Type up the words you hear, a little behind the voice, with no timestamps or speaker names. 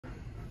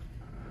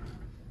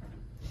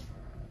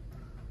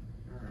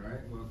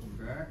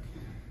back.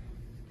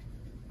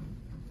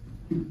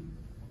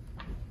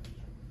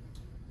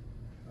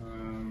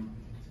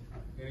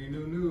 Any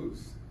new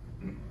news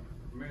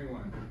from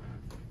anyone?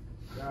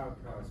 Job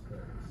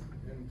prospects,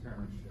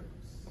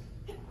 internships.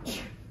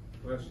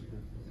 Bless you.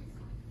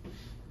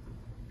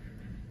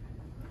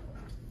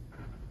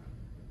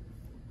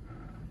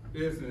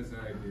 Business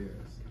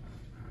ideas.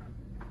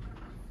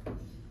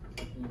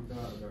 You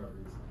thought about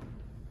recently.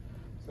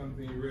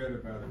 Something you read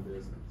about in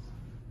business.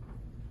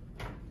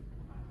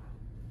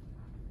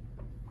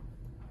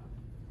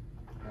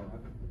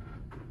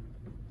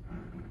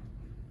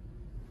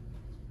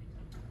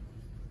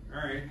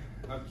 All right,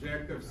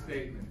 objective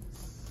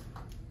statements.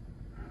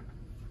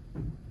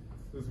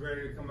 Who's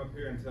ready to come up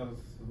here and tell us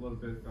a little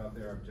bit about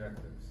their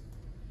objectives?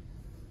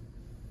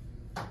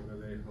 What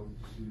do they hope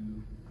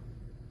to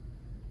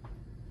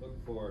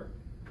look for?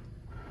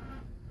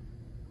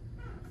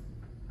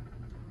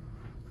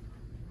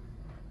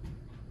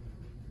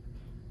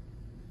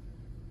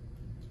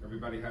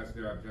 Everybody has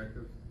their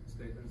objective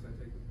statements, I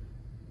take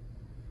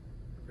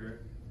it? Prepared?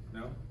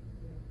 No?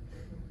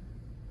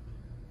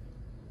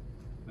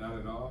 Not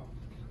at all?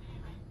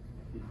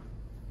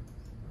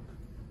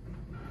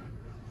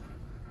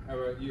 How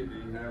about you? Do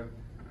you have,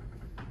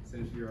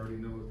 since you already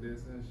know what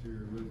business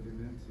you're really getting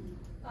into?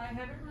 I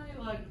haven't really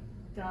like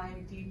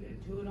dived deep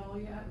into it all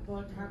yet,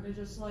 but kind of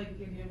just like,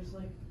 just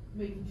like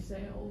making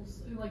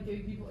sales and like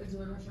getting people into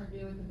the restaurant,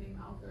 getting like the name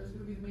out there is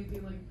gonna be the main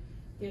thing. Like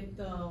get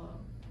the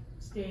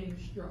standing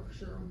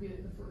structure would be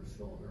like the first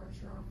goal of the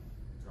restaurant.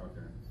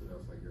 Okay, so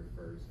that's like your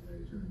first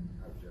major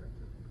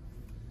objective.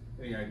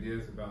 Any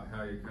ideas about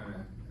how you kind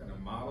of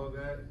model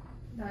that?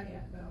 Not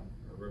yet, no.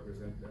 Or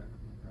represent that?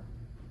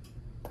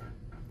 Okay.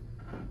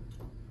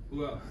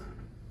 Who else?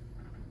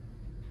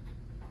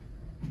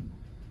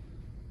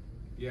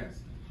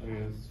 Yes. I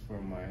guess for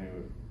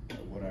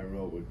what I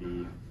wrote would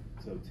be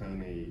to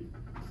obtain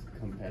a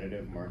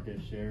competitive market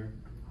share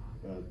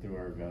through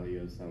our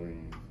value of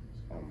selling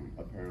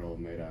apparel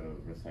made out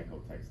of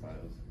recycled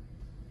textiles.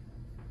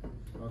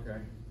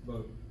 Okay,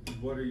 but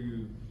what are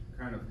you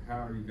how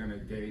are you going to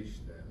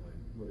gauge that? Like,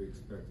 what do you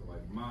expect to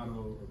like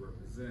model or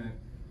represent?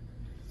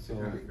 So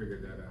how do you figure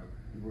that out?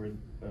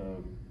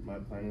 My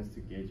plan is to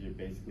gauge it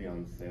basically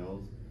on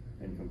sales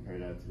and compare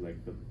that to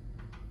like the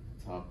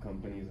top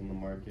companies in the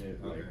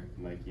market, like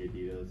Nike,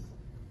 Adidas.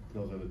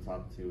 Those are the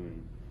top two,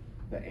 and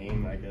the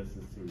aim, I guess,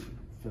 is to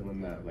fill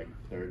in that like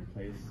third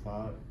place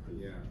spot.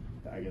 Yeah.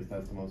 I guess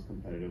that's the most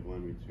competitive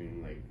one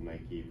between like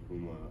Nike,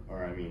 Puma,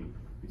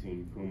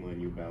 between Puma,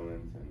 New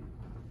Balance, and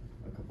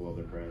a couple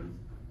other brands.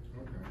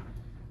 Okay.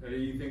 Now, do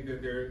you think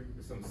that there are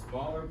some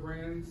smaller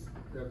brands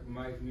that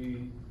might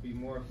be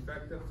more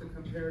effective to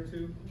compare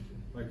to?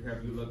 Like,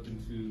 have you looked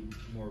into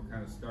more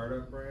kind of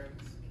startup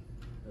brands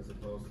as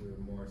opposed to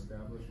more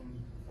established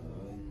ones?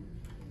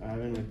 I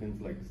haven't looked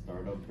into like a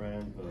startup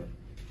brand, but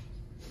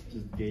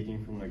just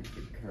gauging from like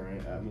the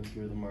current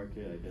atmosphere of the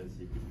market, I guess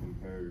you could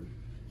compare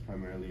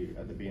primarily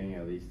at the beginning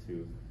at least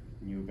to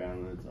New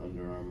Balance,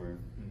 Under Armour.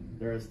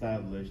 They're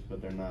established,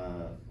 but they're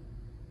not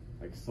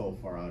like so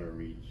far out of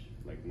reach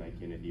like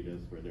Nike and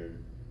Adidas, where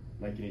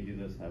Nike and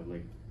Adidas have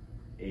like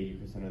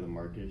 80% of the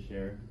market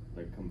share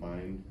like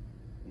combined,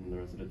 and the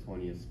rest of the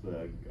 20 is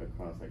split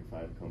across like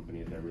 5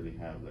 companies that really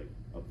have like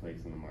a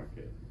place in the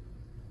market.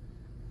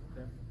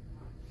 Okay.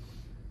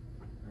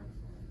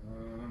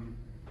 Excellent.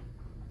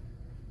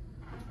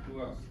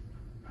 Who else?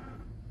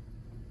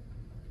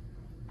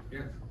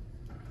 Yes.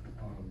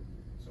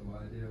 So my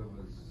idea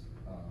was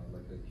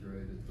like a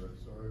curated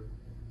thrift store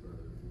where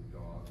we go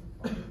out and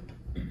find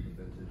the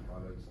vintage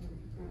products and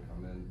people would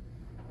come in,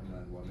 and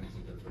then what makes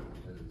it different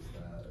is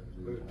that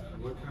we would have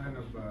What kind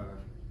of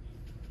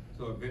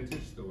so a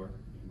vintage store?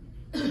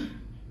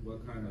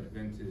 What kind of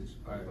vintage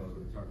items?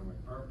 We're talking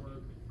like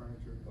artwork,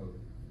 furniture,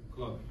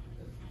 clothing.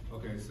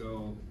 Okay,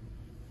 so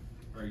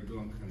are you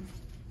doing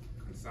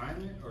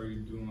consignment or are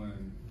you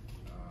doing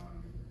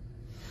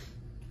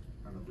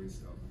kind of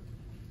reselling?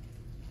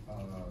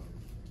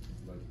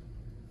 like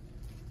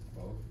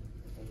both.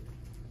 Okay.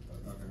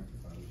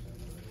 If I understand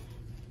that right.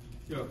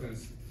 You know,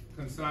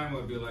 consignment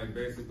would be like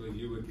basically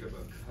you would give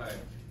a cut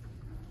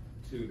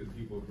to the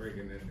people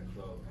bringing in the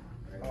clothing.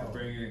 Right? They're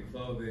bringing in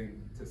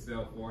clothing to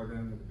sell for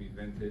them. It would be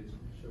vintage.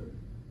 Sure.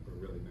 Or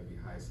really maybe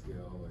high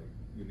scale, like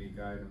unique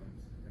items,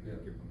 and then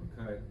give them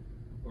a cut.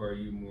 Or are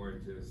you more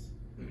just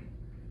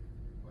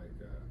like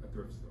a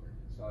thrift store?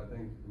 So I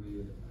think we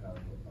would have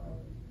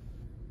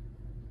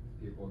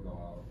people go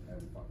out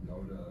and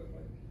go to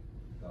like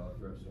the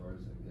thrift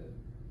stores and get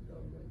the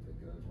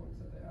good ones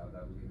that they have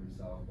that we can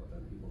resell, but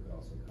then people could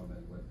also come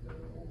in with their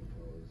old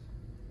clothes.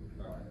 We can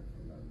buy it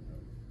from them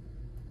and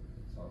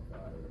sell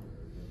that or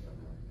give them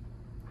like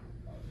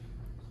storage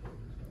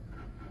stuff.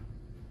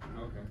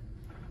 Okay.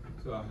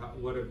 So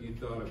what have you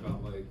thought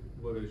about, like,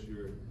 what is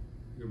your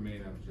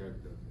main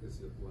objective? Is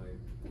it like?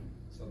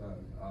 So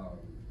then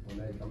when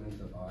they come in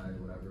to buy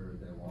whatever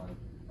they want,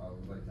 I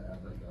would like to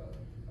add like a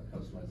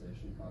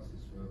customization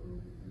process to it where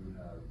we would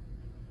have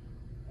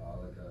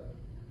like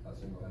a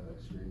single head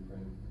like screen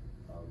print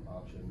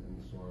option in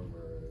the store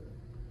where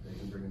they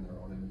can bring in their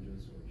own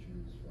images or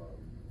choose from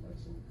like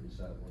some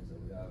preset ones that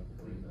we have,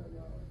 or even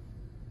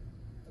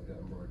like an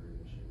embroidery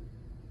machine.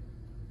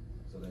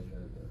 So they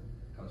could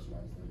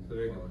customize them. So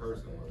they can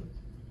clothes that personalize.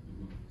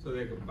 So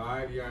they could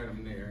buy the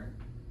item there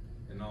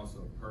and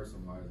also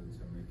personalize it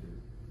to make it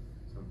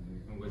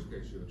something, in which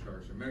case you'll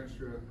charge them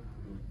extra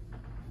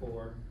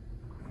for.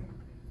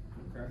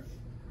 Okay,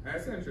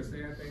 that's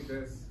interesting. I think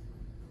that's,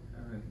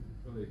 I haven't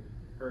really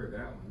heard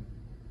that one.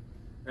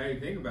 Hey,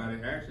 think about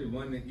it. Actually,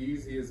 one of the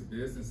easiest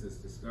businesses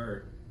to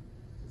start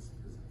is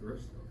a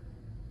thrift store.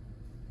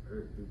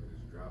 Very few people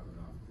just dropping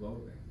off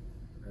clothing,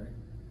 right?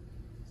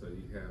 So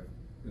you have,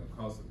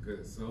 cost of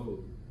goods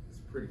sold is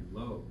pretty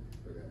low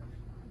for that.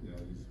 You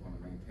just want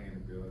to maintain a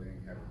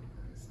building, have an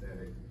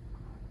aesthetic,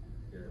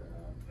 get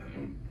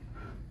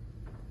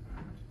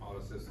all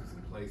the systems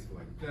in place for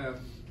like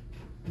theft,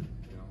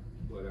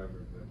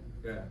 whatever. But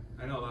yeah,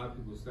 I know a lot of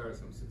people start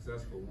some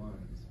successful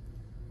ones,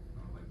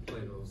 like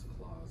Plato's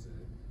Closet.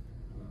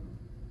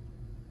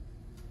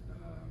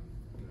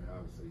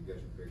 Obviously, you get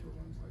your bigger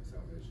ones like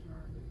Salvation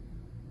Army,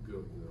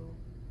 Goodwill,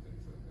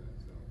 things like that.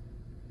 So,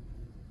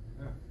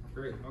 yeah,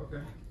 great.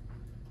 Okay,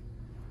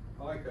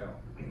 I like that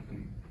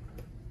one.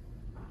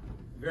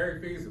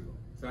 Very feasible.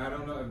 So I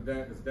don't know if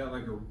that is that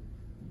like you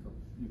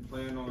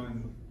plan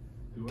on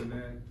doing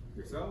that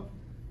yourself,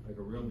 like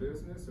a real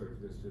business, or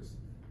if it's just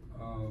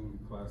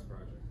class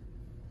project.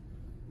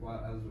 Well,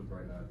 as of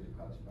right now, it'd be a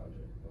class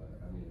project, but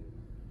I mean,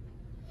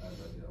 as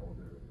I get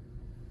older,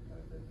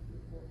 I think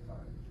with more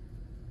time,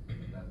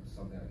 that's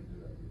something I could do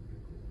that would be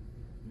pretty cool.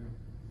 Yeah.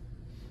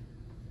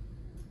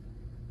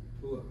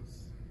 Who else?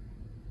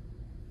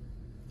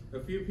 A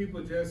few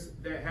people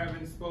just that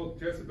haven't spoke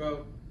just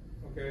about,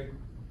 okay,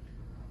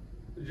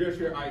 just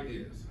your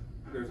ideas.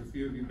 There's a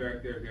few of you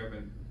back there who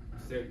haven't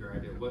said your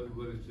idea. What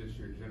is just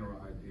your general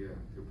idea,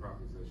 your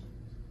proposition?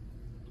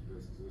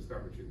 We'll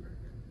start with you back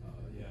there.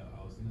 Yeah,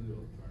 I was gonna do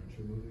a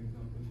furniture moving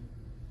company.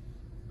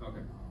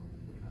 Okay.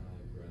 Kind of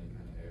like for any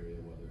kind of area,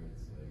 whether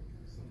it's like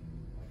some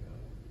like a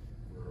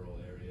rural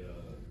area,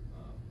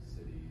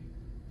 city,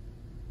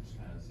 just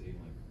kind of seeing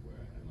like where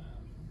I have my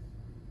options.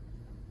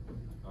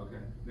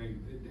 Okay. Now,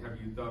 have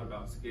you thought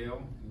about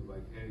scale? You're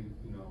like, hey,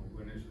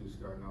 we're initially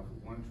starting off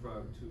with 1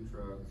 truck, 2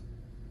 trucks,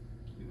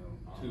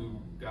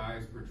 2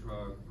 guys per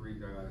truck, 3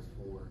 guys,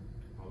 4.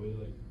 Probably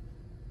like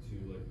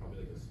 2, like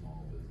probably like a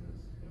small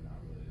business, but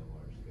not really a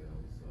large scale.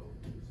 So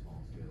 2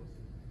 small scales,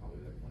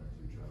 probably like 1 or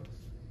 2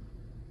 trucks.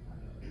 Kind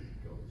of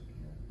go as you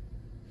can.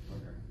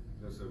 Okay.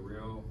 That's a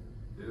real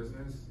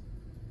business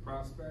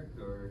prospect,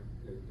 or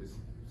it's just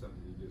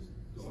something you just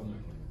don't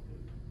Something like?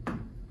 like that.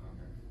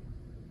 Okay.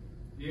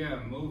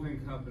 Yeah,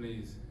 moving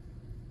companies,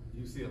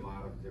 you see a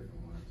lot of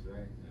different ones,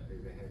 right? Yeah.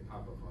 They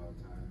pop up all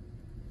the time.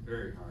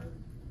 Very hard,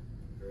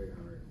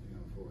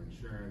 for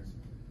insurance.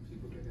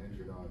 People get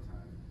injured all the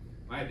time.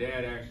 My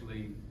dad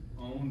actually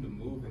owned a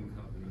moving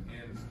company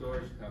and a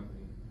storage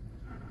company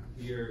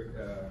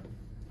here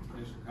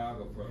in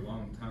Chicago for a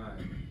long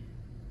time.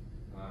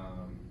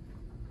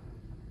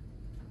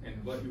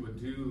 And what he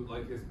would do,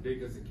 like his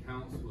biggest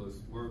accounts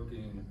was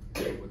working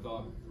with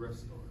all the thrift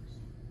stores.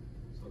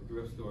 So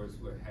thrift stores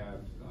would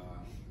have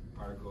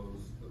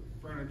articles of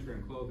furniture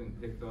and clothing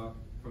picked up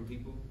from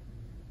people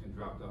and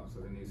dropped off.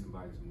 So they need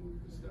somebody to move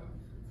the stuff.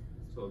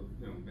 So,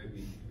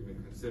 maybe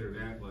even consider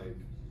that like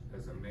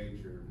as a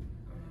major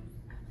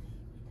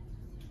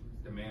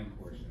demand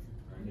portion,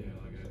 right? Yeah,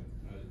 like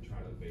I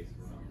try to base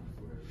around like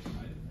where there's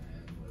high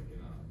demand, like in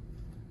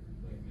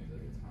like maybe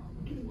like a town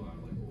where there's a lot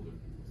of like older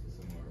people.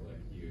 So somewhere like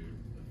here,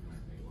 like you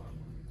might make a lot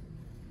of money from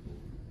people,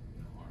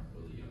 aren't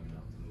really young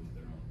enough to move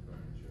their own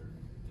furniture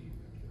and need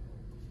extra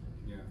help.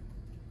 Yeah.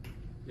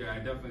 Yeah,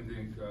 I definitely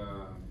think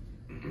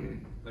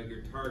like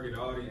your target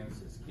audience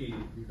is key,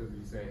 because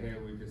we say, hey,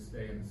 we just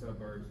stay in the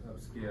suburbs,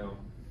 upscale.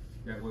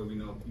 That way we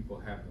know people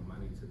have the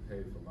money to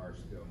pay for large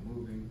scale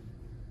moving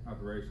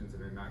operations,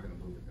 and they're not gonna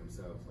move it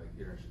themselves. Like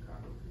here in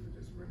Chicago, people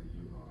just rent a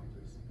U-Haul and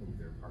just move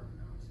their apartment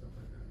out and stuff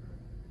like that, right?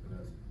 So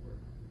that's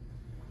important.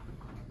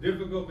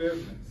 Difficult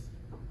business.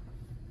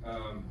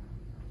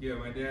 Yeah,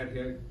 my dad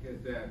had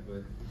that,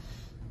 but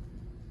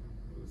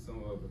it was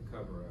somewhat of a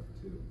cover up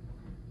too.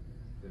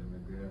 Then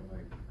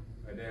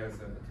my dad's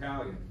an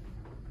Italian,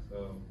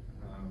 so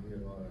we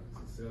had a lot of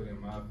Sicilian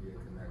mafia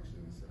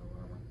connections. So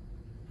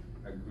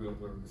I grew up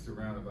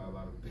surrounded by a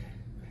lot of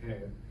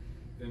bad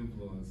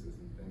influences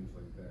and things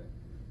like that.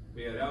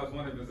 But yeah, that was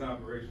one of his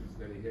operations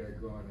that he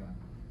had going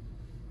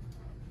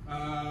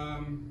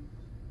on.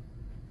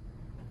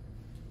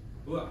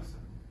 Who else?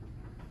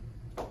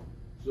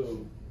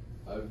 So,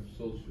 I've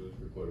sold shoes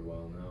for quite a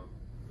while now,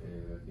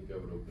 and I think I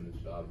would open a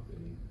shop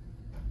in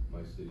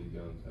my city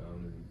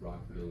downtown in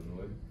Rockford,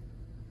 Illinois.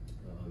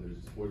 There's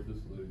a sports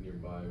facility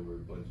nearby where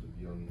a bunch of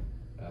young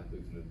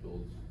athletes and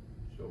adults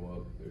show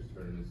up. There's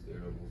tournaments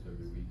there almost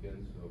every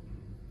weekend, so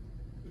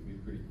it'd be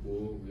pretty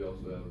cool. We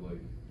also have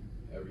like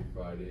every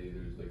Friday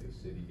there's like a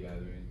city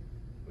gathering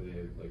where they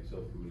have like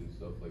sell food and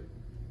stuff like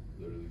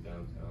literally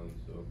downtown.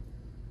 So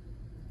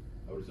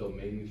I would sell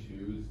mainly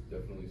shoes,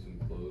 definitely some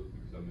clothes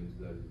because I'm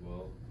into that as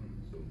well.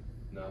 So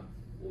not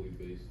fully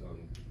based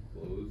on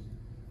clothes,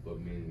 but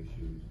mainly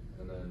shoes.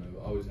 And then I've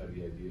always had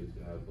the idea to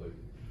have like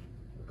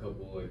a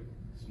couple like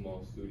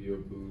small studio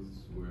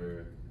booths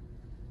where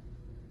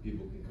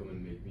people can come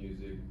and make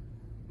music,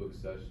 book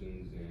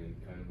sessions, and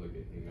kind of like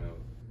a hangout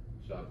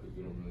shop, because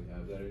we don't really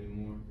have that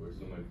anymore, where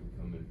somebody can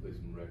come and play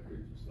some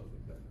records and stuff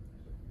like that.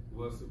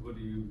 What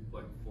do you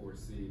like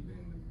foresee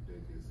being the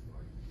biggest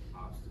like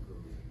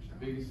obstacles and challenges?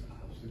 Biggest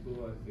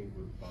obstacle I think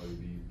would probably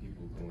be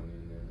people going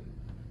in and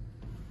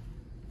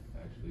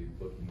actually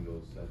booking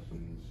those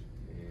sessions,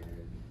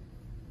 and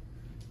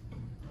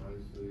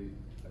honestly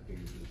I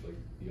think it's just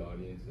like the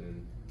audience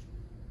and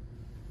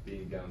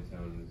being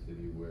downtown in the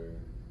city where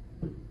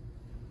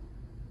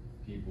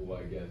people,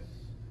 I guess,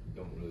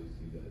 don't really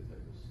see that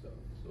type of stuff,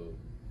 so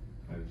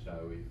kind of shy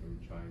away from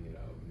trying it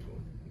out and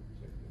going and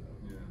checking it out.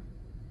 Yeah.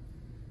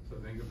 So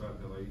think about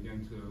that, like you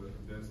get into a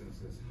business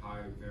that's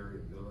high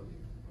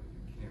variability, like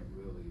you can't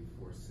really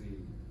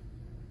foresee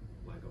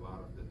like a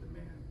lot of the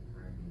demand,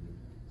 right?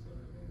 So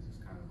that means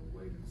it's kind of a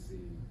wait and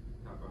see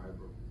type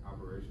of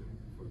operation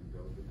before you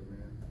build the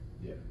demand.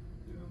 Yeah.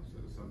 You know,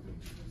 so it's something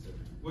to consider.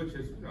 Which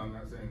is, you know, I'm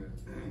not saying that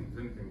there's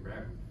anything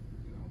bad,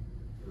 you know,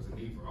 there's a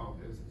need for all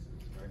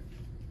businesses, right?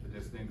 But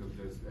just think of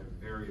just that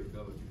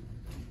variability.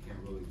 You can't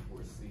really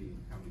foresee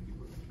how many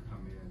people are gonna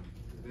come in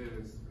for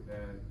this, for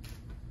that.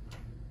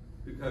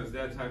 Because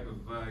that type of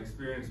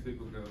experience,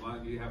 people get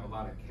you have a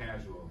lot of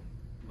casual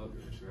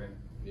lookers, right?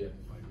 Yeah.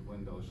 Like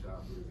window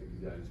shoppers, and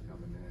you guys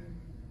coming in,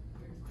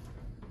 things like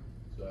that.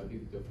 So I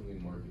think definitely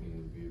marketing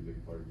would be a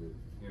big part of it.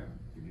 Yeah.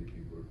 To get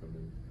people to come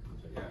in.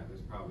 Yeah,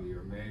 that's probably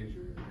your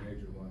major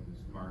one is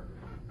marketing.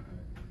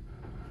 Right?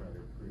 Try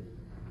to create it.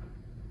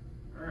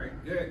 All right,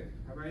 good.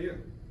 How about you?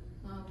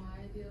 My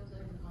idea was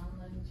like an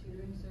online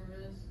tutoring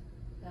service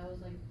that was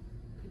like,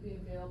 could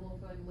be available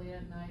for like late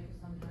at night,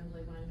 cause sometimes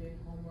like when I'm doing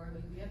homework,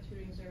 like we have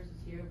tutoring services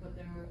here, but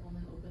they're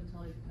only open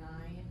till like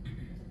 9,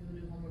 and some people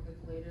do homework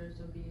like later,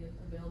 so it'd be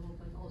available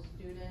for like all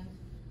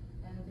students.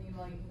 And thinking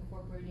about like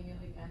incorporating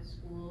it like at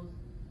schools,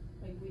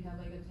 like we have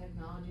like a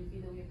technology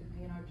fee that we have to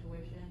pay in our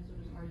tuition, so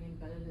it's already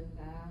embedded in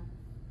that.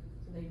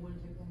 So they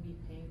wouldn't technically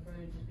be paying for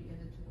it, it'd just be in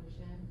the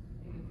tuition,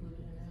 like included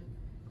in it.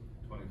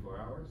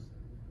 24 hours?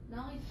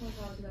 Not like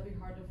 24 hours, cause that'd be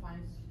hard to find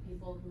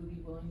people who would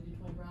be willing to do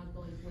 24 hours,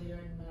 but like later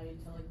at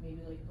night till like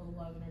maybe like 11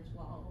 or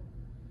 12.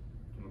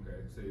 Okay,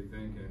 so you're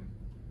thinking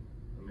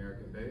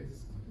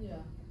American-based?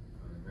 Yeah.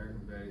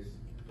 American-based,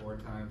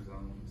 4 time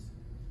zones.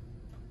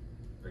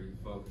 Are you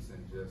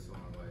focusing just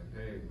on like,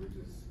 hey, we're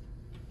just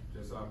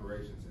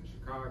operations in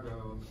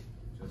Chicago,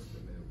 just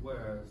the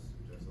Midwest,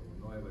 just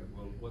Illinois? Like,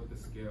 what the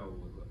scale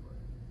would look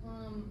like?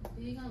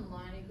 Being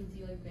online, you can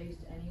see like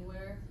based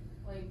anywhere.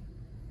 Like,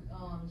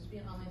 just be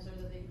an online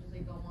service that they can just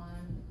like go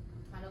on,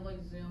 kind of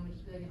like Zoom,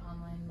 just be like an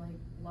online like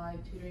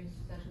live tutoring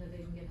session that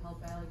they can get help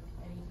at like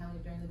anytime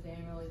like during the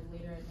day or like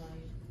later at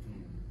night.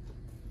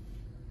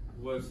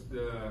 Was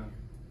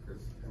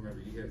because I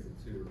remember you guys did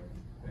tutoring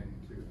thing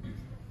too.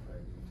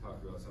 Like you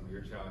talked about some of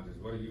your challenges.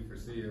 What do you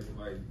foresee as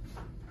like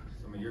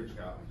some of your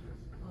challenges?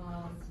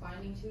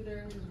 Finding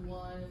tutors is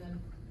one, and then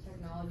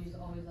technology is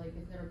always like,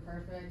 it's never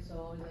perfect, so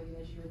always like an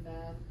issue with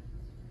that.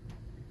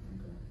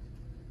 Okay.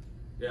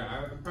 Yeah,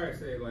 I'd probably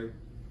say like,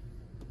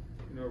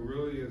 you know,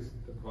 really is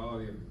the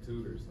quality of the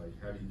tutors. Like,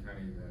 how do you kind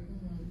of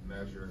even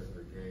measure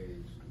or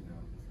gauge, you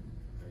know,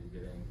 are you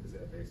getting, is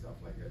that based off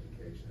like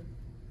education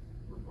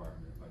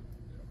requirement, like,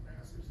 you know,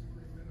 master's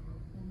degree minimum,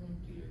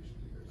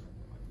 PhD or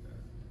something like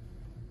that?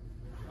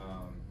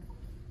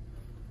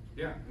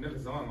 Yeah, and if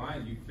it's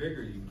online, you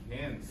figure you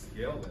can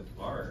scale it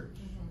large,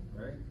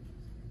 right?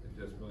 It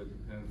just really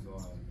depends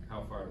on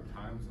how far the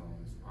time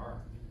zones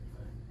are,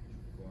 right?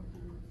 Going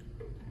through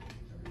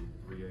every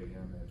 3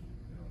 a.m. at,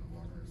 you know, in the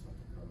morning or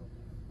something.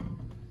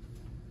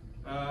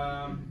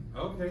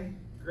 Okay,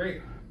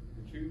 great.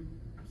 Did you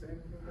say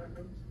anything about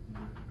those?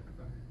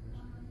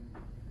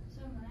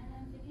 So mine,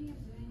 I'm thinking of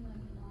doing like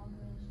an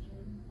all-girls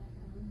gym at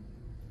home,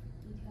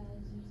 because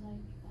there's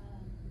like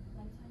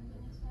Lifetime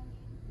Fitness back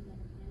and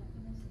then Planet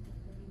Fitness is like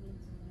 30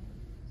 minutes away.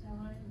 So I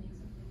wanted to make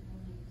something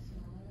more like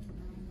smaller,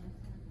 not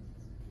Lifetime because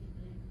it's pretty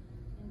big,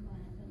 and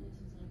Planet Fitness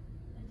is like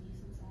a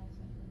decent size,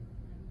 so I feel like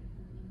mine would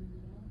kind of be in the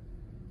middle.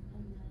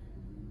 And then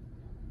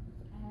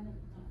I haven't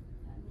thought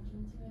that much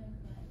into it,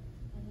 but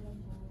I did a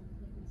poll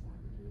with my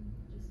soccer team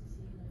just to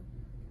see like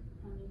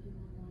how many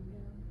people would want to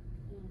go,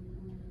 and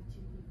only like 2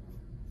 people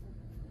said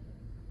that they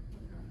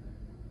would go for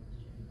an all-girls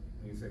gym.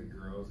 When you say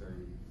girls, are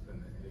you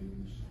putting an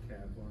age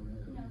cap on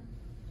it? No,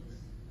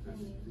 just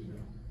any age, you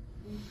know.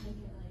 yeah. And just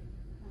make it like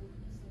kind of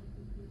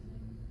aesthetically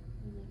pleasing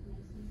and like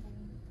nice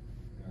inside.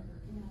 Okay.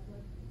 And have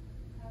like,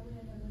 probably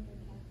I'd have like a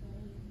cafe,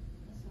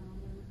 a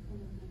sauna, and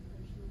then like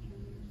personal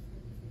trainers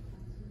for different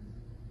classes.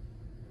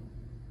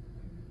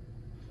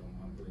 So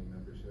monthly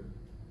membership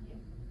Yep.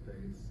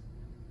 phase,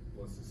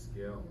 what's the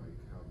scale, like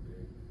how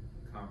big,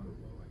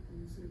 comparable, like do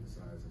you see the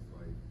size of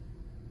like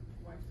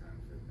Lifetime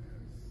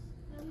Fitness?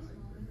 Probably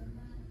smaller than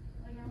that.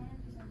 Like I wanna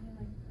do something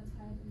like a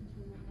tie in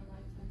between like a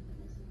Lifetime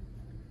Fitness and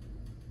Planet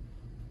Fitness.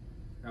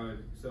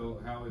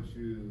 How would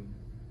you,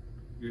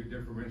 your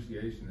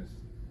differentiation is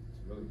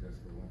really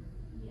just for women.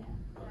 Yeah,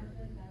 so I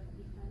feel like that would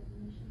be kind of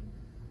an issue.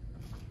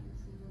 Kind of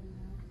singling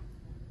out.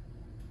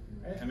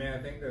 I mean, I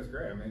think that's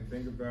great. I mean,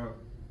 think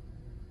about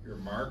your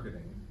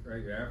marketing,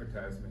 right? Your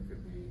advertisement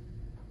could be,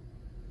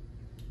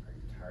 are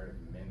you tired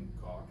of men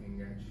gawking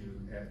at you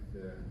at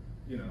the,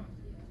 you know,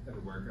 at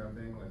the workout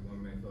thing? Like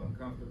women may feel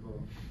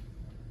uncomfortable,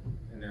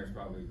 and there's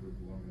probably a group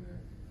of women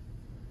that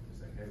just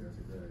say, hey, that's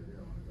a great idea.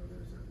 I want to go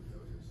there so I can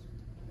feel just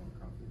more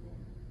comfortable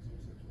in some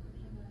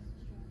situation. And less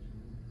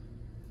distractions.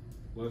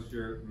 What's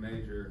your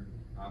major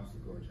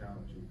obstacle or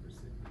challenge you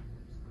foresee?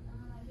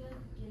 I feel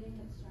like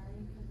getting it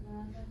started, because when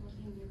I was like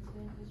looking into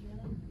it, there's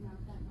really not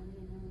that many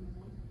in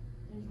Illinois.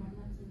 There's one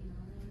that's in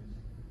Conroe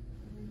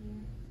over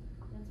here,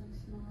 that's like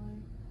smaller.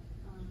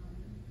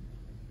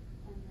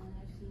 And then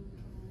I've seen a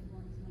couple of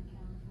ones in like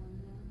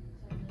California,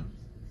 so I feel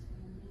like just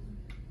expanding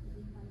would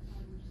be kind of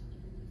fun, just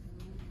getting these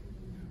going,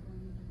 and then going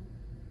to do.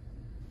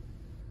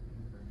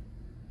 Okay.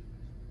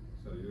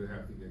 So you would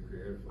have to get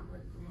creative with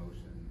like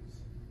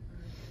promotions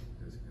and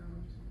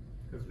discounts.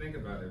 Because think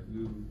about it, if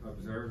you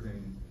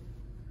observing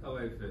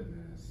LA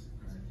Fitness,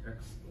 right,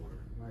 X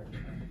Store, like,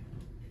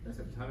 there's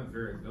a ton of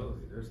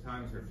variability. There's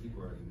times where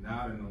people are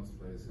not in those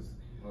places.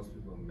 Most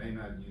people may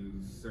not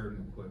use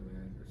certain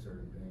equipment or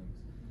certain things.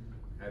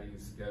 How do you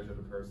schedule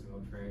the personal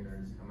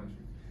trainers? How much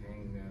are you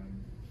paying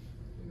them?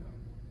 You know,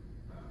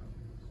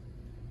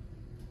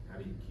 how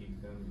do you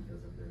keep them?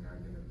 Because if they're not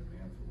getting a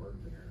demand for work,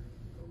 then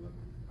they'll look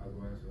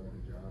otherwise for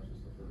other jobs and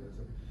stuff like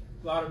that. So,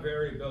 a lot of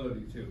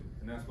variability too,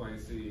 and that's why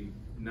you see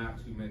not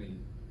too many,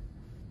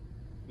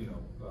 you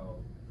know,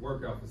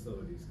 workout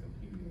facilities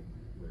competing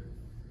with,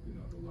 you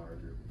know, the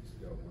larger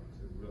scale ones.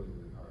 It's really,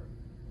 really hard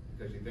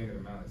because you think of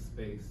the amount of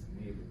space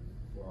needed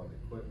for all the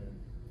equipment,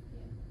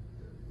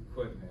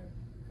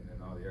 and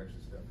then all the extra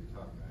stuff you're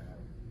talking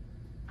about.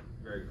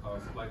 Very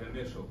costly. Like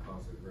initial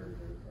costs are very,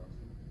 very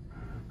costly.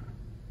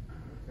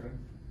 Okay,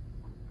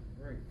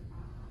 great.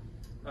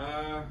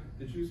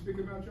 Did you speak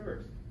about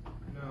yours?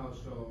 No,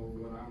 so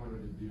what I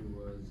wanted to do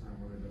was I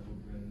wanted to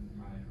open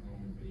my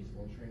own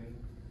baseball training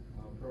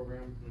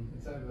program.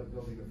 Instead of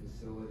building a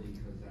facility,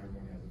 because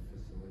everyone has a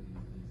facility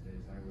these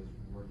days, I was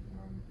working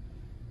on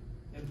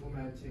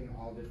implementing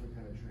all different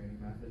kind of training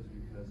methods,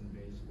 because in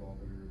baseball,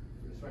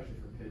 especially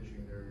for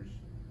pitching, there's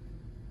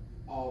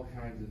all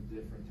kinds of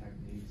different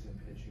techniques and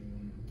pitching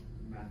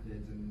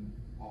methods and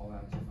all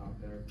that stuff out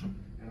there.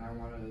 And I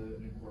would like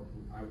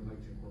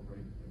to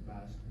incorporate the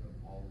best of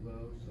all of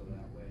those, so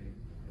that way,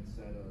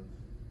 instead of,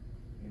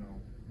 you know,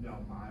 no,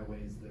 my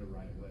way is the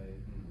right way,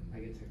 I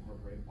get to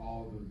incorporate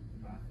all the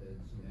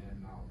methods,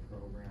 and I'll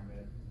program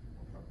it.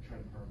 I'll try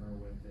to partner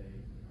with a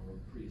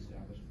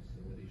pre-established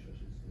facility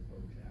such as the Bo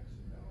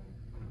Jackson Dome,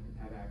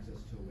 have access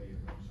to a weight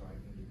room so I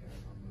can get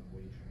guys on the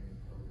weight training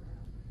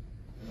program.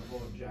 And the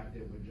whole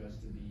objective would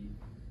just to be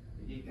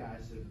to get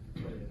guys to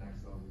play the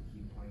next level,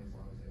 keep playing as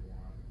long as they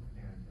want.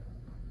 And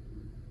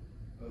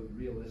a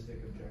realistic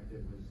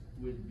objective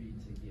would be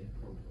to get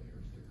pro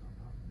players to come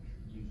out and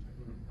use my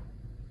program.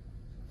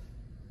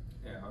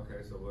 Yeah,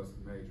 okay, so what's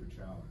the major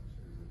challenge?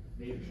 Is it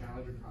Major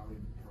challenge would probably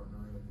be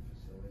partnering with the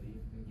facility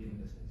and getting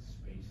this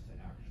space to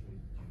actually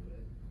do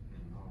it.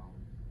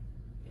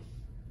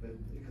 But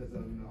because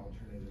then the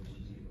alternative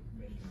would be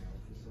making a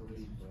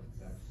facility, but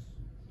that's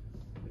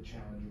the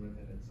challenge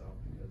within itself,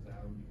 because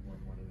that would be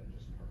more money than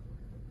just partnering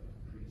with a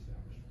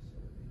pre-established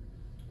facility.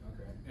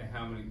 Okay, and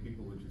how many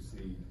people would you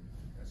see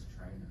as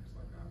trainers,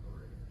 like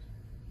operators?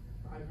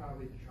 I'd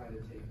probably try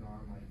to take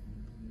on like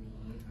me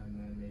and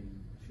then maybe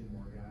 2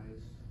 more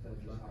guys that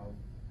just help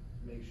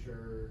make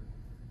sure,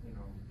 you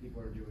know,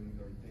 people are doing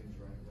their things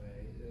the right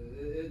way.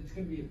 It's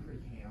going to be a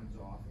pretty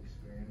hands-off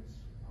experience,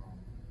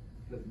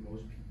 because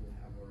most people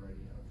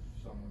already have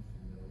somewhat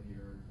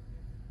familiar,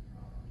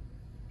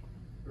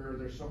 or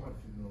they're somewhat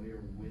familiar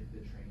with the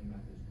training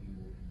methods we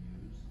will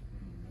use,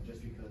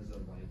 just because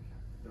of like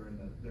they're in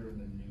the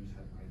news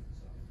headlines and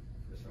stuff,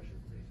 especially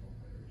for baseball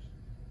players.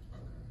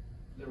 Okay.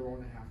 There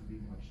won't have to be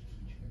much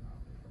teaching about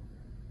the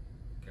program.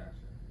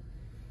 Gotcha.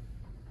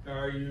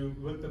 Are you,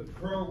 with the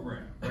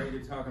program, right,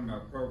 you're talking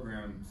about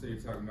program, so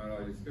you're talking about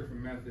all these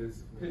different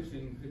methods,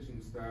 pitching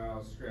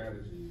styles,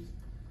 strategies.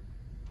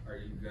 Are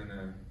you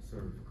gonna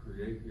sort of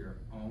create your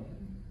own?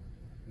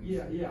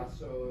 Yeah,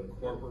 so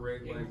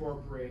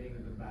incorporating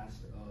the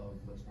best of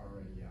what's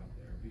already out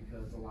there,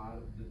 because a lot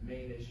of the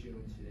main issue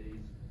in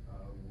today's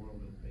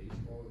world of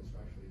baseball,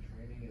 especially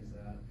training, is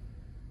that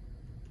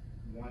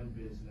one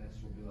business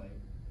will be like,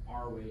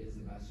 our way is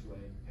the best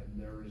way, and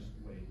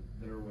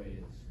their way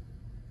is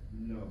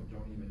no,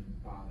 don't even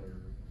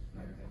bother.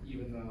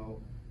 Even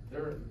though the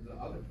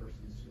other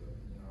person's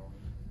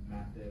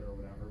method or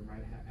whatever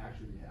might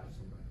actually have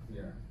some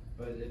benefit. Yeah.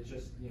 But it's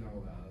just, no,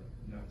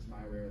 it's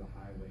my way or the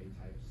highway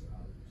types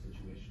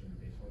situation in the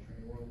baseball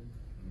training world.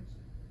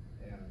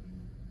 And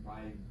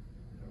why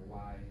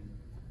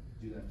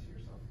do that to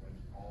yourself when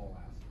all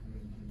aspects? I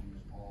mean, you can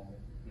use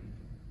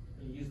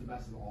you use the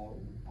best of all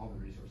the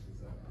resources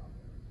that are out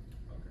there.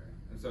 Okay.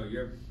 And so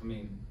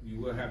you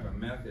will have a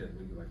method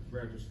where you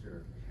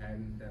register,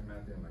 patent that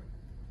method,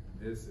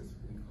 we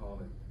call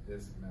it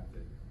this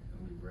method, and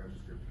we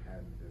register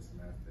patent this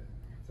method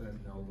so that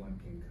no one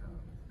can come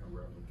and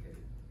replicate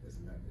this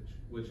method,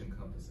 which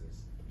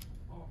encompasses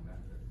all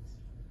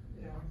methods.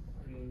 Yeah,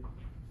 I mean,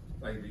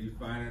 Like, do you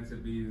find it to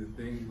be the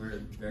thing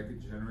where that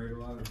could generate a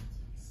lot of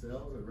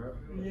sales or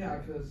revenue? yeah,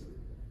 cause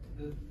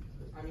there's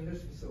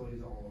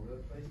facilities all over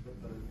the place, but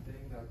the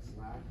thing that's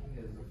lacking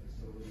is a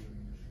facility in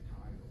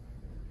Chicago.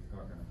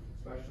 Okay.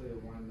 Especially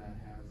one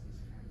that has this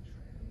kind of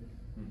training.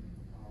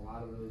 Mhm. A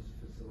lot of those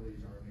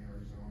facilities are in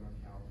Arizona,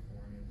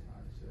 California,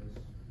 Texas.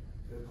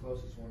 The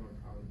closest one would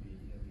probably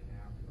be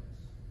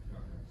Indianapolis.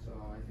 Okay. So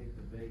I think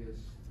the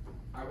biggest,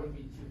 I wouldn't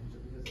be too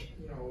concerned because,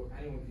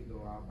 anyone could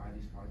go out, buy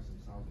these products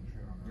themselves and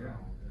train on their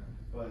Yeah, own. yeah.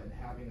 But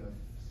having a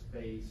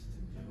space to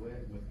do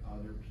it with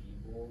other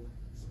people,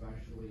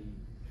 especially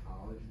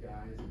college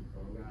guys and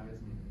pro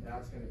guys, Mhm.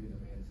 that's gonna be the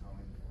main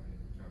selling point.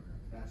 Okay.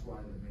 That's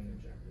why the main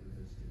objective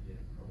is to get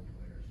pro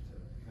players to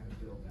kind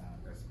of build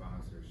that. That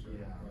sponsorship.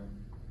 Yeah.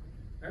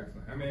 Right.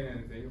 Excellent. I mean,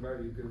 and think about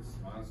it, you could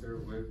sponsor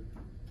with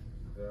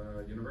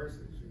the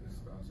universities, you could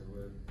sponsor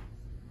with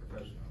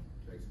professional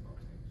baseball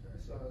teams, right?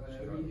 So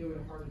it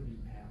would hard to be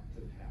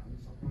to patent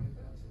something like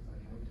that, since I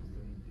know to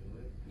really do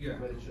it. Yeah.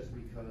 But it's just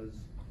because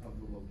of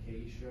the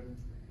location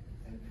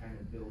and kind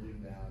of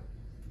building that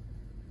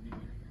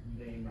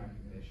name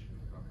recognition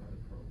of the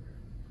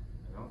program.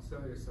 And don't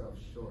sell yourself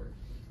short,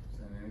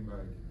 saying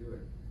anybody can do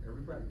it.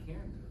 Everybody can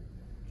do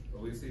it.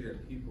 But we see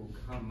that people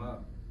come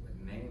up with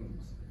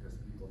names because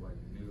people like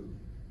new,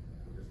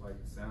 they just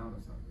like the sound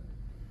of something.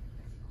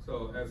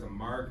 So as a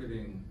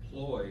marketing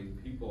ploy,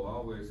 people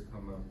always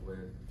come up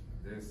with,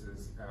 this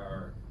is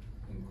our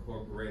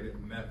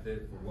incorporated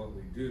method for what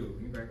we do.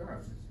 And you're like, oh,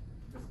 just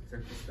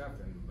took the stuff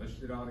and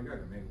mushed it all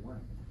together, made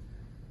one.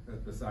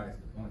 That's besides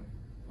the point.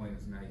 The point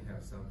is now you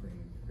have something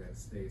that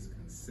stays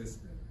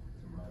consistent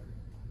to market.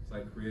 It's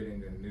like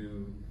creating a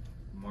new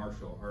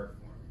martial art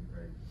form,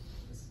 right?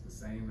 It's the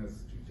same as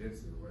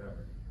jujitsu or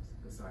whatever. It's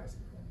besides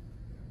the point.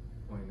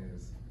 The point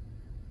is,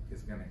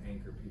 it's gonna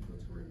anchor people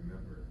to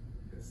remember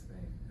this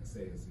thing and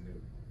say it's new,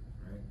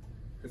 right?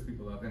 Because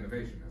people love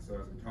innovation. And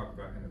so as we talk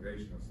about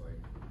innovation, it's like,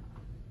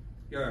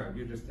 yeah,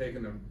 you're just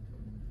taking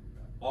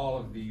all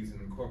of these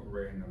and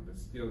incorporating them, but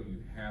still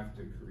you have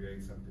to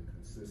create something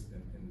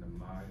consistent in the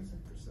minds and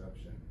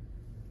perception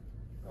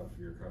of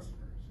your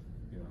customers,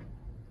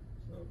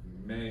 So if you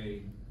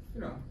may,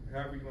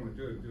 however you want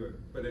to do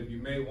it. But if you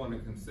may want to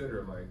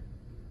consider like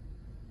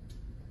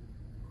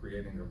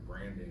creating a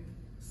branding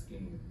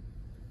scheme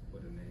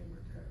with a name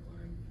or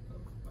tagline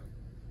of like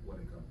what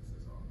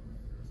encompasses all of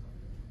it or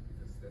something,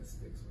 because that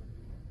sticks with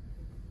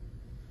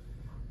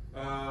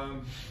you.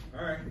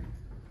 All right.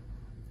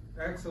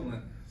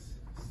 Excellent.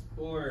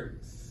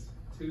 Sports,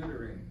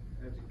 tutoring,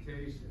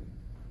 education,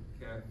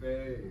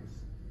 cafes,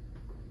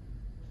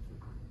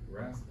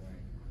 wrestling.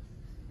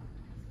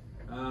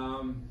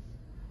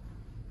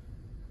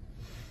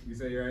 You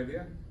say your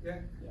idea? Yeah?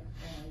 Yeah,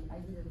 I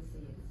didn't say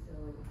it. So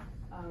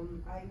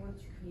I want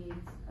to create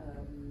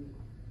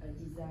a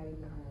design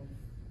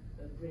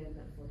of a brand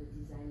for the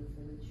design of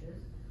furniture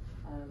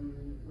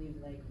with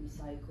like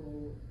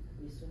recycle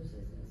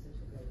resources and such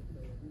as like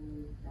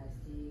wood,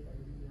 plastic,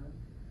 aluminum.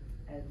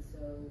 And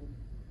so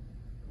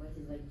what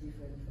is like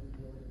different from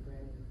the other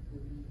brand would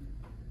be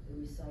the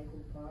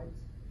recycled part,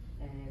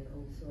 and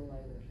also I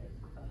want like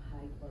a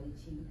high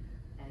quality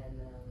and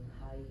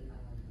high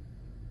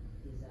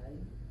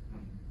design.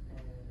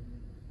 And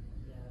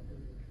yeah,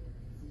 basically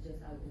it's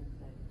just I would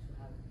like to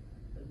have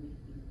a good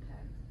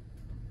impact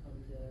on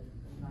the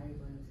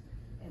environment,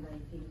 and I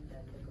think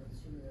that the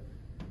consumer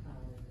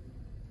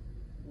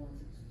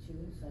wants it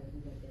too. So I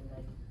think I can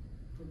like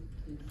put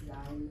the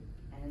design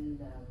and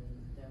the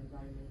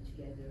environment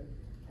together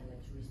and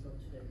like to respond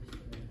to the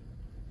customer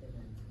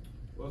demand.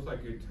 Well, it's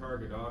like your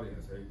target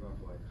audience. Are you going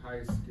for like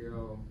high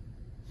scale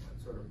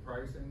sort of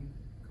pricing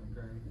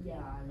comparing?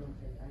 Yeah, I want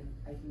like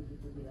I think it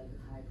would be like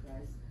a high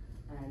price,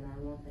 and I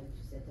want like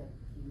to set up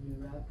in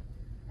Europe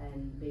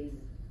and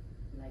based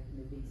like in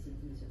the big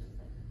cities such as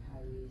like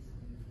Paris,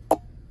 and,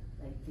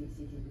 like big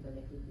cities, because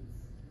I think it's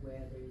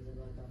where there is a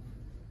lot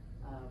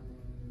of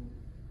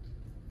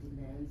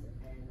demands,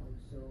 and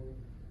also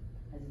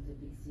as it's a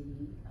big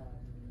city,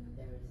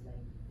 there is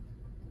like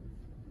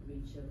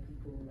richer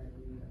people than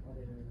in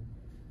other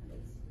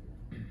places.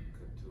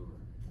 Couture.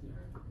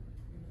 Yeah.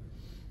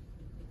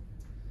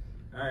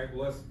 All right,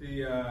 what's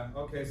the,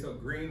 okay, so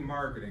green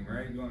marketing,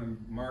 right? You want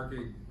to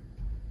market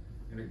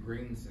in a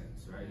green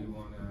sense, right? You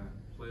want to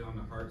play on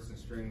the hearts and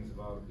strings of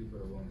all the people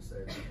that want to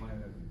save the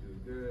planet and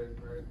do good,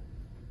 right?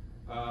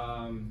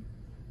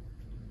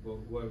 But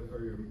what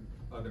are your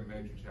other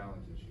major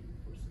challenges you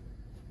foresee?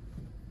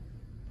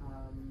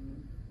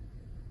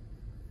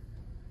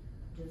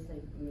 Just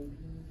like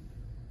maybe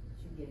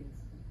to get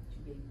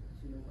to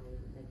know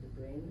like the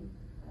brain,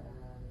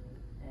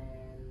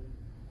 and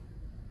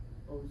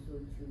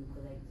also to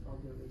collect all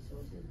the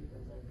resources,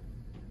 because like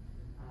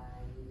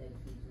I would like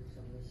to do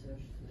some research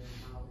to know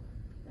how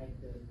like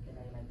can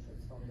I like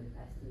transform the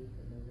plastic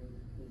and the wood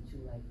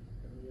into like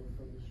a real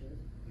furniture.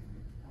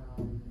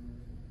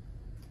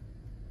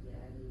 Yeah,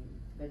 I mean,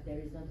 but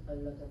there is not a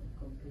lot of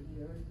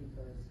competitors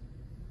because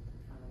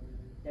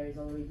there is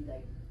already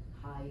like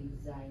high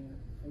design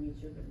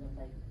furniture, but not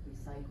like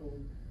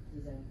recycled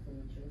design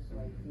furniture.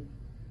 So I think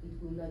it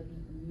will not be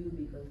new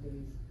because there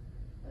is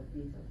a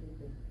bit of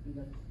it, but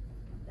not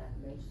that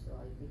much. So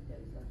I think there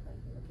is not like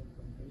a lot of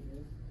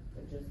competitors,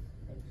 but just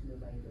like to know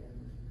by then,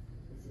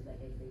 this is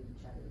like a big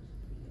challenge.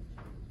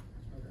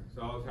 Okay.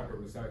 So all type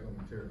of recycled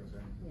materials,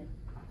 right? Yeah.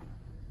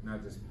 Not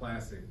just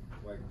plastic,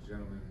 like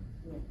gentlemen.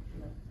 Yeah.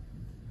 No.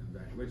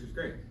 Which is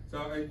great.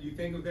 So you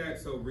think of that,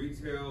 so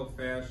retail,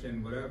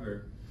 fashion,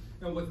 whatever.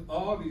 You know, with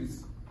all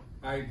these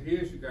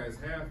ideas you guys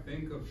have,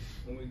 think of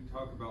when we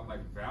talk about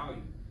like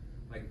value,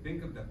 like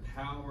think of the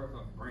power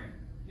of brand.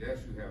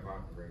 Yes, you have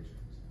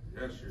operations.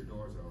 Yes, your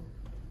doors are open.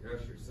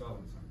 Yes, you're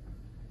selling something.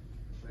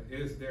 But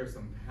is there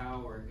some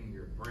power in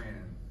your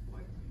brand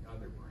like the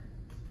other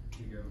brands?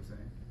 You get what I'm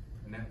saying?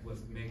 And that what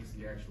makes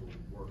the actual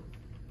work,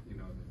 you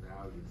know, the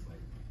values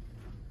like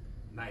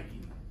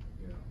Nike,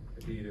 you know,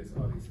 Adidas,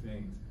 all these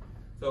things.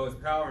 So it's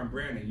power and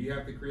branding. You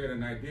have to create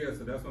an idea.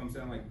 So that's what I'm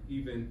saying, like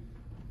even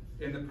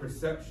in the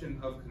perception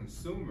of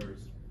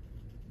consumers,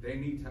 they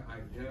need to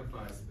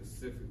identify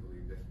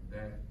specifically that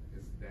that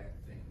is that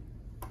thing.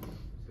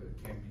 So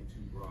it can't be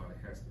too broad. It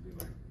has to be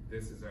like,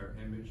 this is our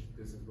image,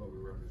 this is what we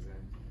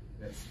represent.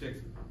 That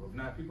sticks with people. If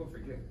not, people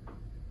forget.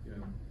 You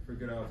know,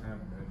 forget all the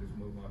time and then just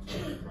move on to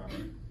another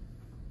product.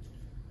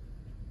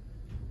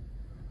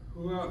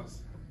 Who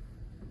else?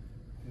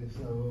 Okay,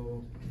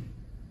 so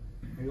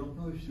I don't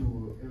know if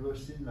you ever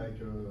seen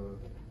like a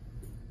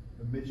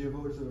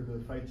medieval the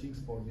fighting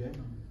sport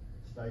game.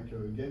 It's like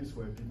games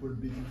where people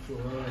beat each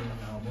other in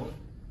armor.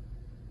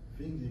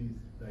 Thing is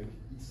like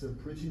it's a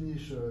pretty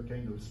niche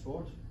kind of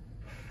sport,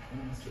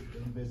 and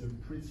there's a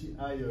pretty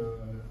high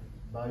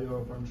barrier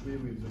of entry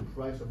with the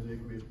price of the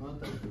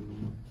equipment. Like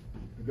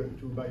you got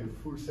to buy a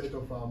full set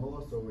of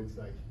armor, so it's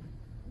like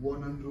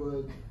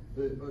hundreds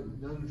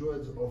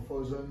or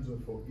thousands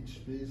for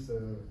each piece.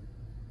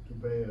 To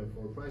pay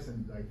for a price, and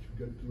like you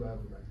got to have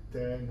like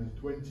 10,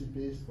 20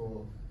 pieces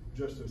for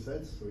just a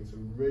set, so it's a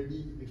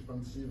really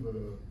expensive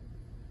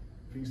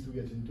things to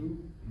get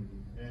into,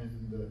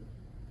 and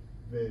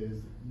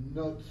there's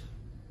not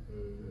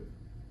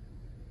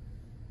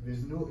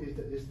there's no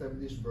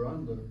established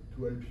brand to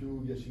help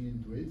you getting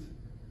into it,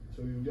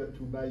 so you got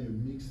to buy a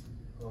mix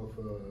of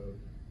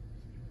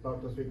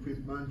part of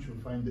equipment you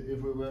find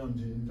everywhere on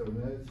the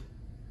internet,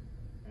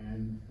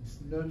 and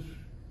it's not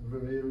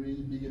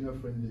very big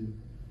enough friendly.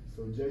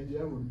 So the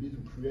idea would be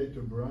to create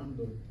a brand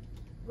that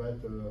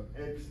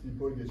helps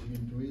people getting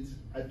into it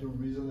at a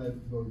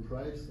reasonable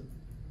price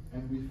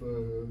and with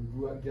a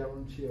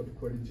guarantee of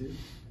quality.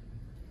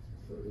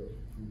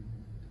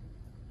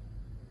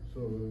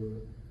 So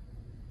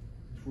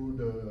it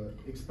would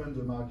expand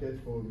the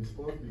market for the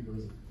sport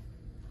because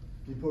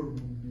people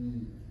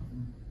would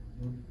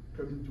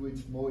come into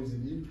it more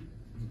easily,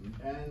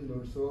 and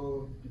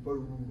also people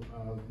who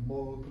have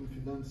more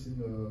confidence in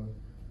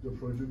the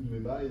product they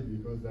buy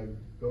because like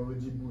they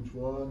already bought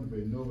one,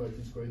 they know that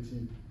it's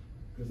quality.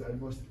 Because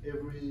almost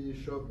every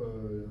shop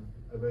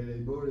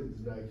available is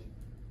like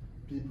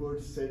people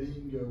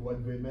selling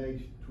what they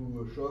make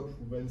to a shop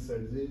who then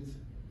sells it,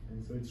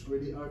 and so it's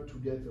really hard to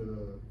get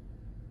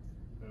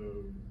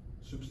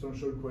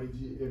substantial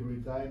quality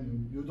every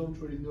time. You don't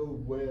really know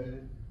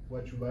where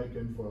what you buy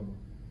came from.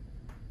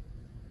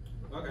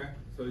 Okay,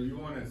 so you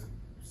want to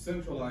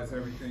centralize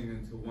everything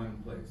into one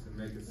place and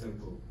make it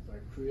simple. It's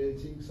like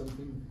creating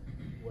something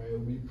where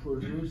we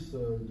produce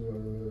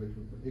the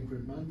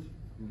equipment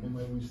and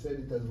where we sell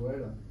it as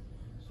well,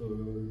 so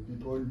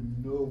people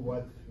know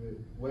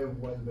where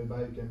what they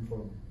buy came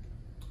from.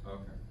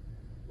 Okay.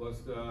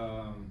 What's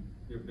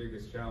your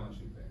biggest challenge,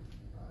 you think?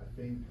 I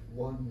think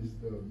one is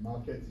the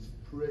market is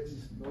pretty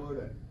small,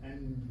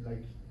 and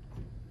like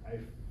I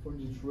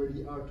found it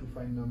really hard to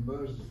find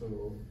numbers.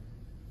 So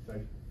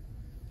like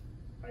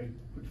I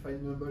could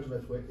find numbers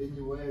that were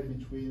anywhere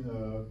between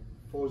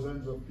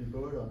thousands of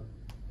people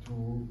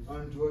to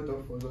hundreds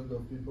of thousands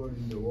of people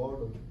in the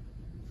world.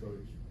 So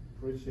it's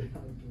pretty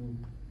hard to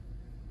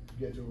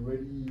get a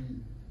really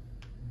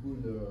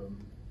good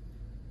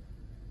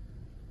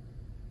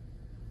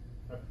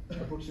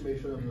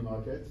approximation of the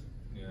market.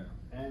 Yeah.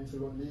 And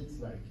secondly,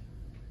 it's like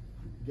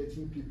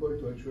getting people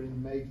to actually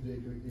make the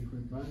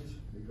equipment,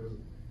 because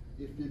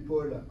if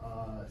people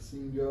are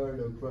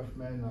single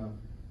craftsmen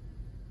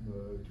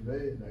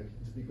today, like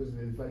it's because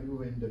they value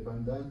their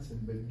independence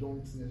and they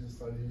don't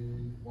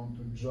necessarily want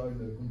to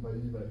join a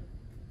company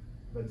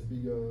that's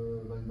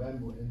bigger than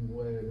them and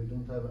where they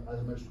don't have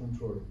as much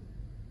control.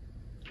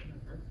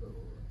 So,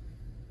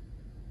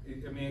 I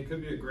mean, it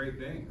could be a great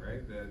thing,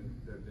 right? That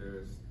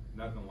there's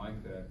nothing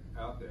like that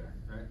out there,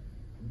 right?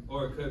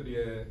 Or it could be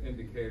an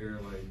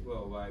indicator like,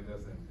 well, why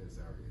doesn't this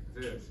already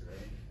exist,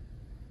 right?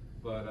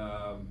 But,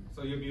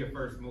 so you'll be a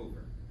first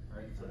mover,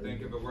 right? So I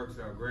think if it works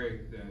out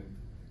great, then,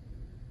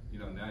 you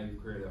know, now you've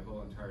created a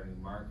whole entire new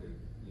market.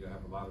 You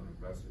have a lot of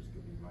investors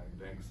could be like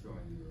banks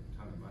throwing you a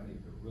ton of money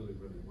if it really,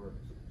 really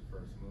works. It's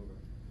first mover.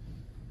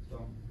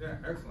 So,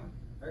 yeah, excellent.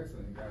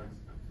 Excellent, guys.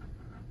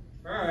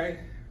 All right,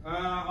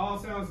 all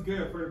sounds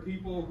good. For the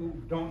people who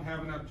don't have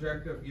an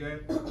objective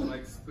yet,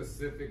 like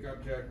specific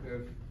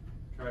objective,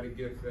 try to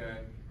get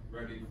that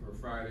ready for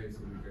Friday so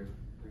we can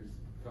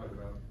talk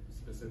about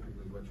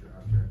specifically what your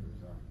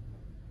objectives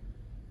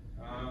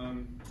are.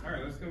 All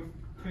right, let's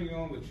continue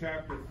on with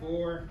chapter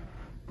 4,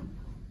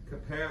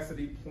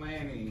 capacity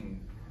planning.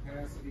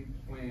 Capacity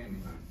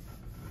planning.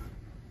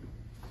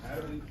 How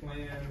do we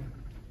plan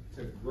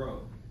to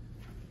grow?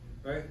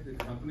 Right? The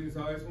companies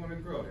always want to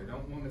grow. They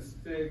don't want to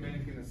stay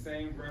making the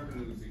same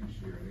revenues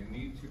each year. They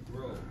need to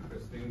grow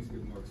because things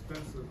get more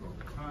expensive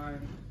over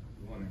time.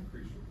 You want to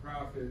increase your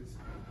profits.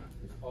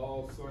 There's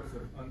all sorts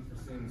of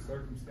unforeseen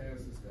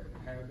circumstances that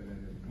can happen at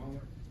any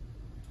moment.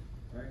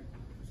 Right?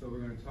 So we're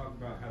going to talk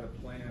about how to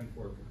plan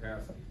for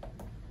capacity.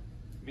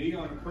 Me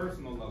on a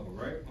personal level,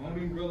 right?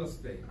 Owning real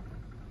estate.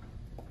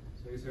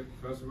 So you said,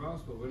 Professor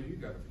Roscoe, what do you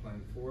got to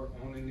plan for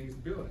owning these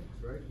buildings,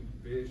 right?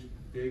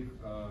 Big,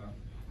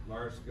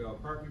 large-scale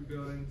apartment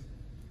buildings,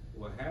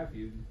 what have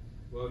you.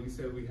 Well, you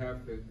said we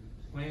have to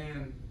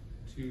plan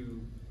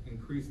to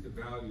increase the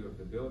value of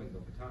the building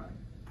over time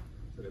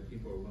so that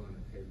people are willing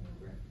to pay more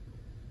rent,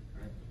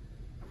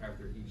 right,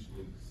 after each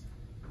lease.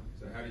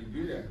 So how do you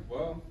do that?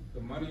 Well,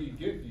 the money you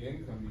get, the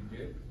income you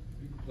get,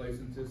 you place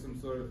into some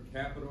sort of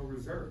capital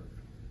reserve.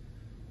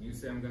 You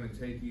say, I'm going to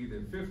take either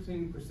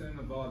 15%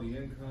 of all the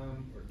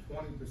income or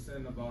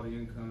 20% of all the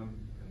income,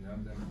 and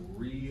I'm going to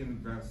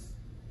reinvest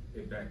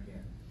it back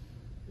in.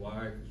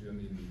 Why? Because you'll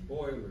need new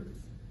boilers,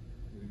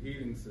 new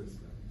heating systems,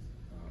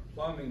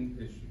 plumbing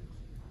issues,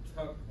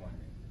 tuck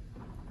pointing,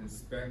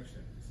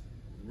 inspections,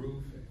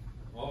 roofing,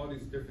 all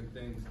these different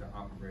things to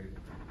operate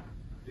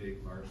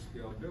big,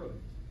 large-scale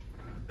buildings.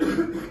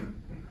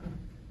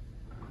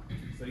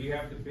 So you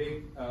have to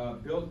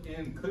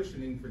built-in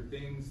cushioning for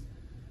things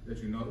that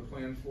you know to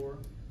plan for,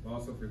 but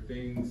also for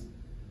things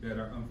that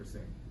are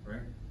unforeseen,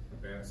 right? A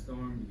bad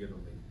storm, you get a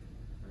leak,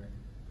 right?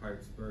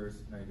 Pipes burst,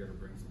 now you gotta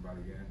bring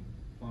somebody in.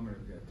 Plumber,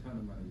 you got a ton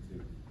of money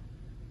too.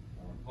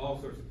 All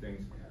sorts of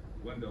things can happen.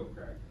 Window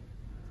crack.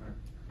 Right?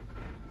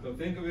 So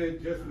think of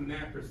it just from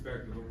that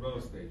perspective of real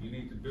estate. You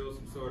need to build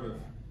some sort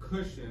of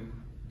cushion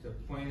to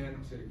plan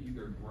to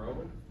either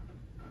grow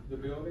the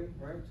building,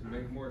 right? To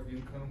make more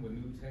income with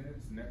new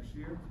tenants next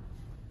year,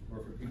 or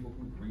for people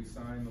who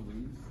re-sign the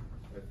lease,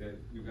 that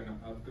you're gonna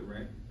up the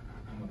rent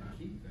and wanna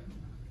keep them,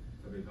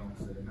 so they don't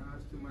say, nah,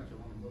 it's too much, I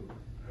wanna move.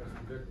 That's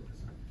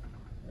ridiculous.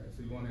 Right,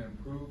 so you wanna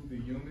improve the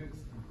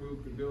units,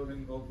 improve the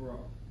building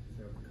overall.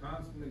 So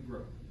constantly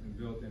grow and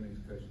build in these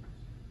cushions.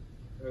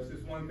 So it's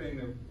just one thing,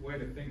 the way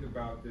to think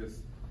about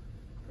this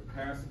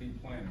capacity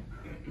planning.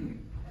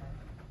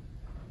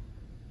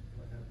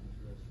 What happened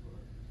to this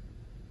slide?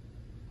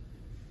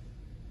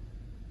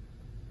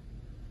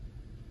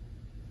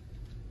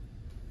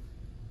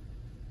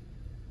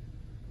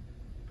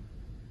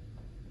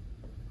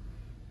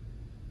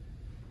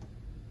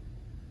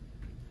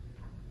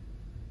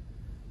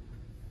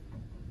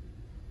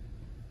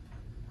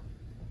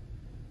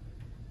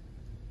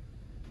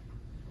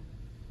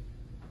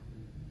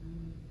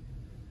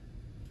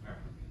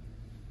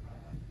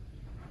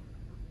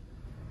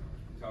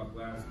 Talked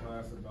last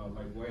class about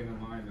like waiting in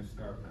line to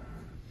Starbucks,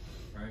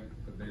 right?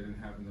 Because they didn't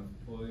have enough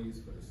employees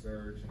for the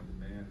surge and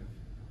demand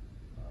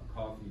of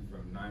coffee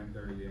from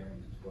 9:30 a.m.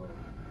 to 12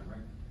 a.m.,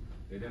 right?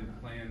 They didn't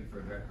plan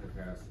for that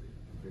capacity.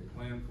 If they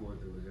planned for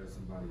it, they would have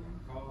somebody on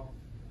call.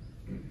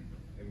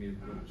 They maybe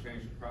would have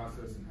changed the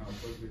process and how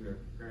quickly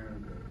they're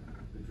preparing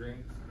the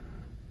drinks.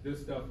 This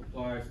stuff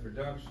applies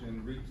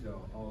production,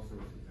 retail, all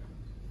sorts of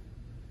things.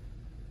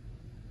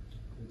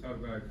 We talk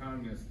about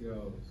economy of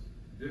scales,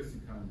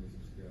 diseconomies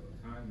of scale,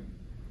 timing.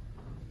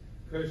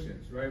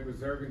 Cushions, right?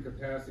 Reserving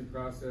capacity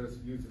process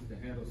uses to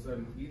handle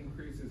sudden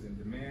increases in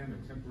demand or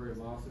temporary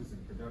losses in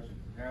production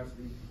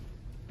capacity.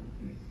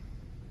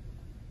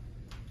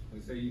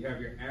 Let's say you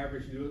have your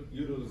average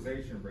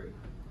utilization rate.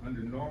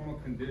 Under normal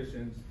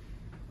conditions,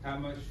 how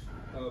much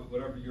of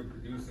whatever you're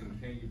producing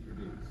can you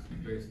produce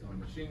based on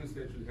machines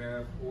that you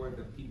have or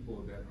the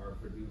people that are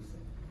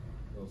producing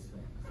those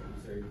things? So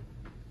we say,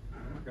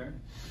 okay.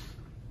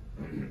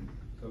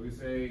 So we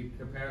say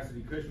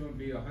capacity cushion would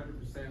be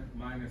 100%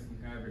 minus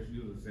the average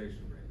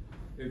utilization rate.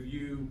 If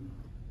you,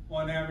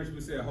 on average,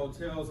 we say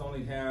hotels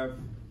only have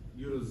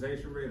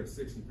utilization rate of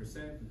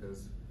 60%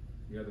 because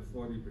the other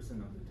 40%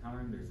 of the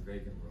time there's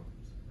vacant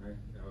rooms, right?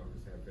 They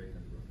always have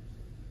vacant rooms.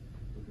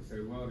 We can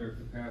say, well, their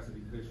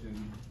capacity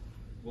cushion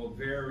will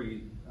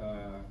vary.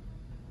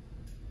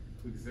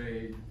 We could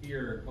say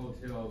here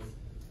hotels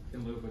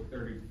can live with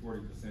 30 to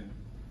 40%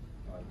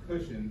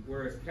 cushion,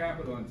 whereas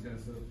capital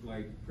intensive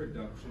like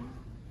production,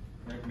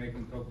 right,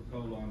 making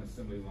Coca-Cola on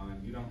assembly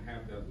line, you don't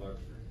have that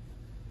luxury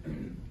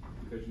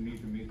because you need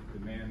to meet the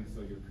demand,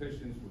 so your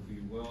cushions will be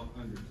well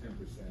under 10%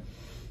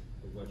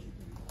 of what you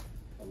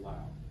can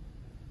allow.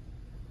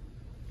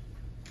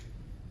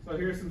 So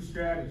here's some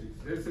strategies.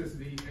 This is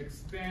the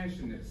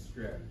expansionist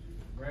strategy,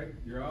 right?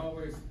 You're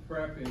always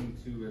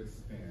prepping to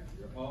expand.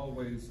 You're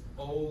always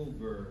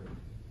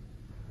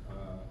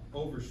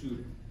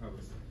overshooting, I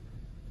would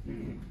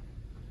say.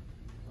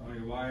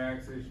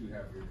 y-axis, you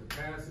have your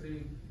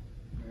capacity.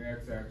 Your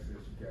x-axis,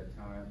 you got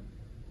time.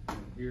 And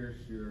here's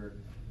your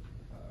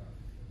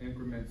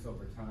increments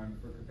over time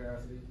for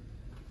capacity.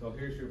 So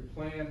here's your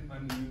planned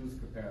unused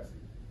capacity.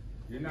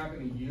 You're not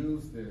going to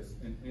use this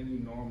in any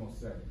normal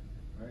setting,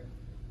 right?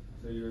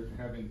 So you're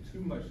having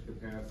too much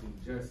capacity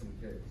just in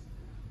case.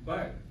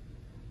 But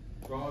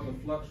for all the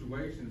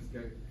fluctuations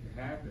that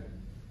can happen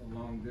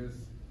along this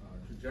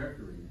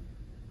trajectory,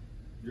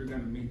 you're going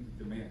to meet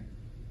the demand,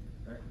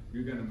 right?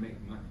 You're going to make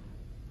money,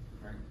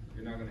 right?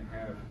 You're not going to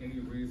have any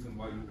reason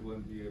why you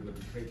wouldn't be able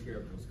to take care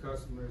of those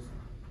customers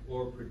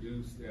or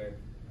produce that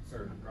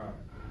certain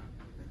product.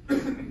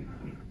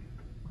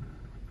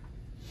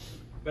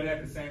 But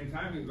at the same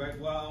time, you're like,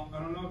 well, I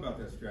don't know about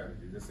that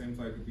strategy. This seems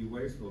like it'd be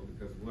wasteful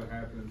because what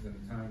happens in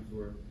times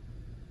where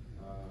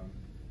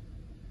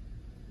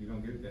you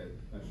don't get that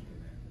much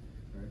demand,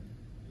 right?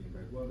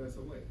 You're like, well, that's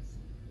a waste.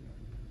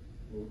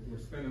 We're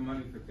spending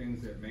money for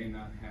things that may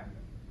not happen.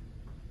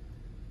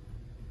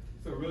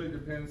 So it really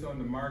depends on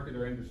the market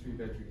or industry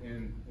that you're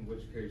in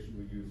which case you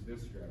would use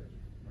this strategy,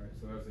 right?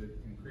 So as it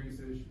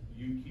increases,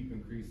 you keep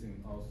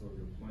increasing also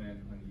your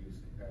planned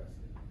unused capacity.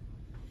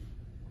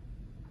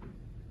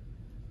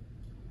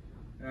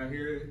 Now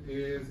here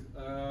is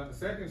a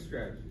second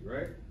strategy,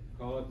 right?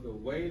 Call it the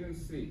wait and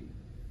see.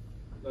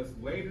 Let's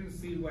wait and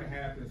see what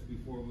happens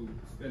before we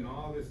spend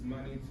all this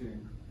money to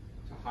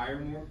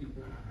hire more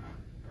people,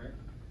 right?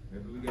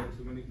 Maybe we get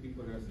too many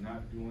people that's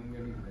not doing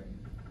anything,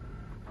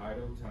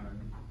 idle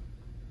time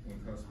when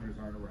customers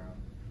aren't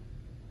around.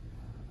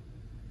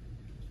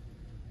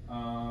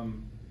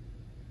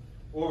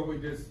 Or we're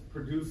just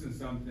producing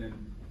something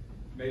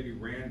maybe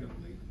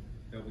randomly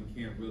that we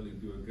can't really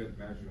do a good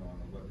measure on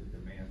what the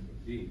demands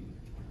would be.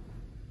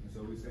 And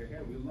so we say,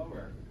 hey, we lower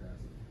our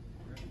capacity.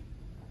 Right?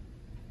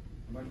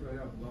 How much do I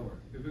have lower?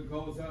 If it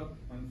goes up,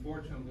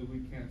 unfortunately, we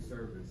can't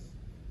service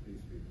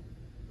these people.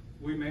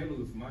 We may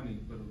lose money,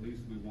 but at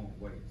least we won't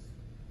waste.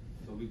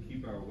 So we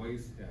keep our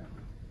waste down,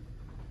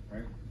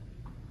 right?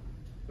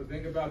 But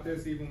think about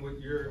this even with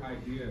your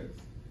ideas.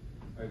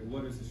 Like,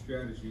 what is the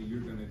strategy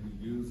you're gonna be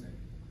using?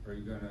 Are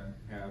you gonna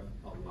have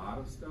a lot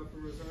of stuff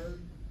in reserve?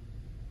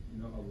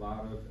 You know, a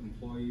lot of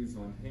employees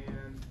on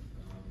hand?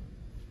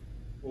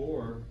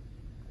 Or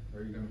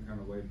are you gonna kind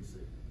of wait and see?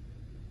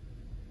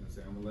 And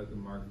say, I'm gonna let the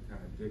market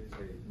kind of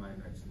dictate my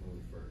next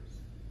move first.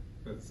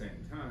 But at the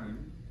same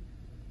time,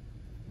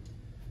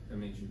 that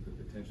means you could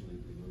potentially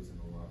be losing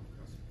a lot of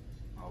customers.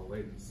 I'll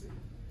wait and see.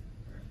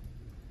 Right?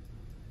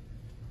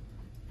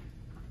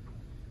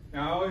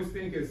 Now, I always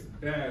think it's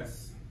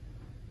best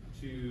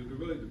to, it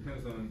really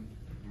depends on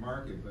the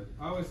market, but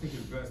I always think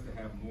it's best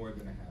to have more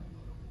than a half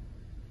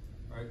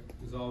load. Right?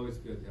 It's always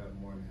good to have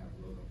more than a half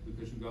load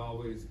because you can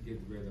always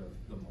get rid of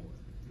the more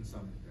in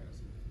some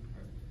capacity.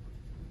 Right?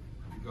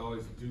 You can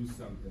always do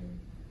something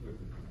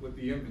with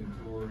the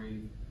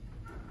inventory,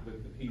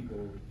 with the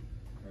people,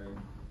 right?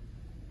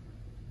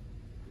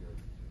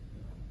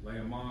 Lay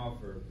them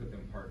off or put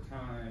them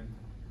part-time,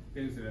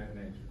 things of that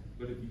nature.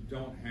 But if you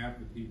don't have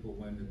the people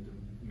when the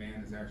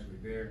demand is actually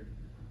there,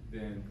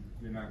 then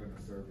you're not going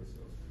to service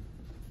those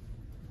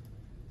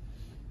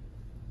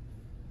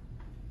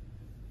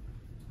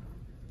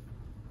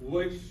people.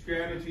 Which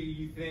strategy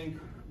you think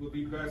would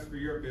be best for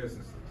your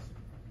businesses?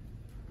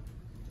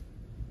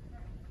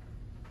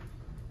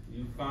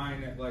 You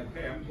find that like,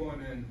 hey, I'm going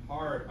in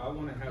hard. I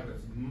want to have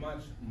as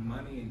much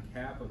money and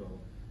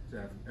capital to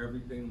have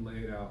everything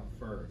laid out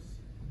first,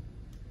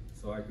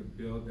 so I could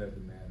build that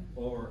demand.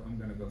 Or I'm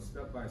gonna go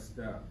step by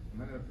step. I'm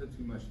not gonna put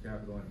too much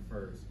capital in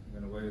first. I'm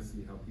gonna wait to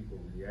see how people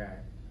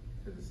react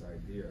to this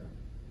idea.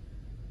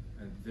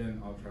 And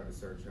then I'll try to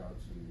search out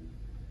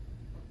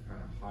to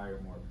kind of hire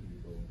more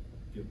people,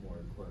 get more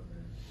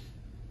equipment,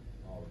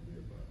 all of the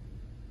above.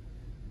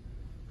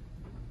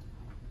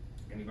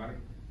 Anybody?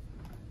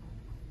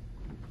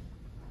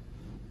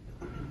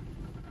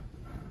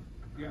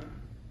 Yeah.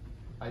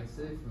 I'd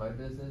say for my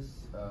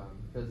business,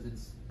 because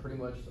it's pretty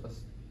much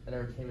an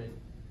entertainment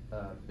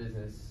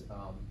business,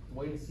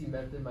 wait and see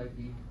method might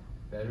be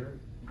better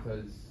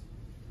because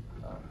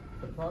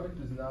the product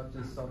is not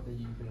just something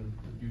you can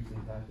produce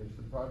and package.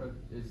 The product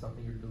is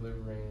something you're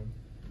delivering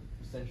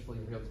essentially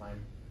in real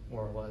time,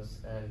 more or less.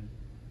 And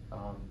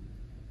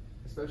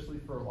especially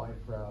for a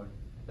live crowd,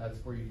 that's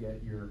where you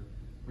get your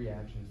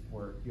reactions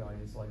for the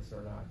audience likes it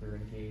or not, they're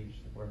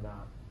engaged or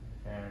not.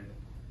 And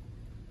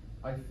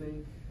I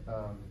think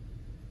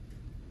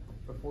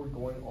before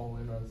going all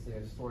in on, say,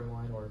 a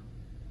storyline or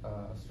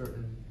a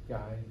certain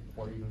guy,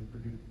 or even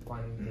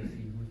planning to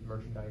see whose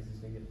merchandise is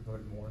going to get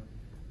promoted more,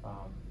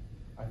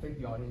 I think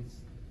the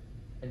audience,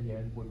 in the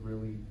end, would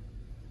really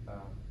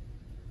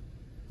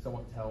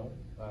somewhat tell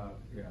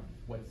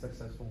what's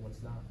successful and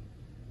what's not.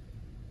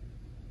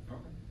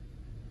 Okay.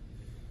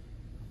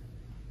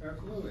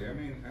 Absolutely. I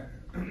mean,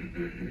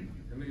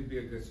 it may be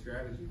a good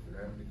strategy for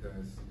that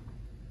because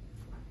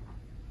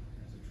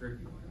it's a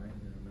tricky one, right?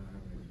 You don't know how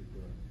many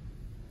people are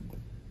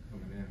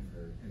coming in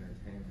for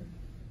entertainment,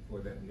 for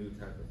that new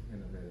type of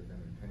innovative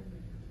entertainment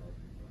you're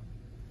talking about.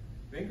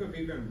 think of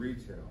even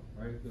retail,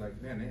 right? Be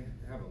like, man, they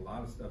have a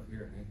lot of stuff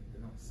here and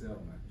they don't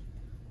sell much.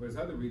 Whereas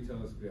other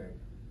retailers be like,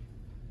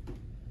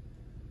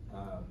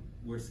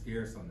 we're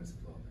scarce on this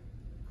clothing.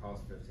 It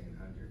costs $1,500,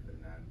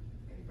 but not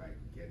anybody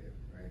can get it,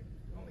 right?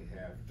 We only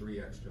have 3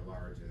 extra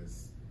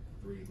larges,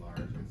 3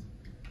 larges.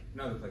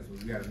 Another place where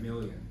we got 1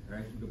 million,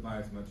 right? You could buy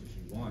as much as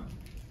you want.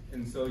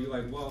 And so you're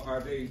like, well,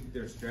 are they,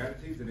 their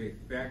strategies, do they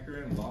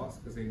factor in loss?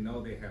 Because they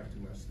know they have too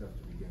much stuff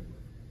to begin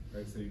with,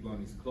 right? So you go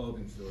in these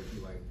clothing stores,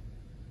 you're like,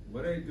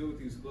 what do they do with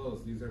these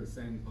clothes? These are the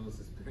same clothes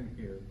that's been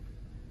here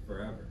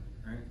forever,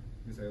 right?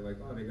 You say like,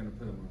 oh, they're gonna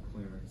put them on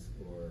clearance,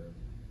 or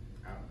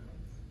I don't know,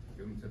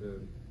 give them to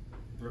the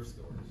thrift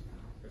stores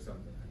or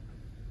something.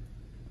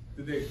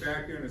 Did they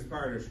factor in as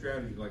part of their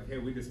strategy, like, hey,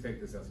 we just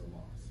take this as a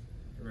loss,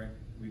 right?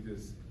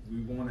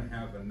 We wanna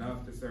have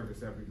enough to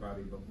service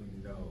everybody, but we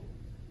know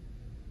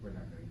we're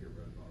not gonna get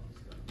rid of all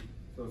this stuff.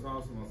 So it's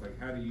also almost like,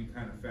 how do you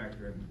kind of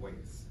factor in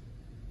waste?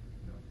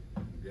 You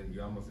know, then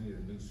you almost need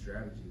a new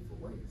strategy for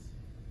waste.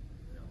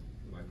 You know,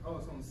 you're like, oh,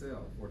 it's on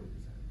sale, 40%.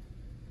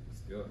 It's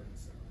still on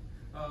sale.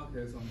 Oh, okay,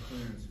 it's on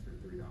clearance for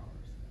 $3,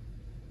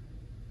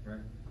 right?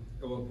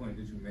 At what point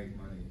did you make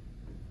money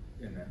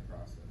in that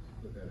process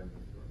with that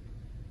inventory?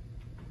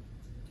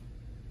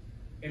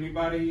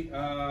 Anybody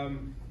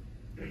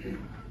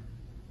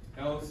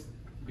else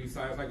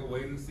besides like a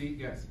wait and see?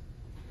 Yes.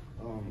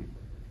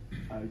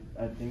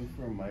 I think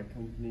for my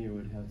company, it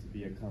would have to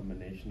be a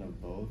combination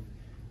of both.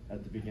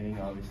 At the beginning,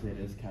 obviously, it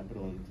is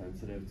capital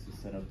intensive to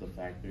set up the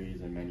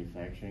factories and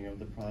manufacturing of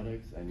the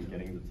products and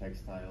getting the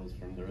textiles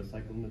from the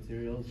recycled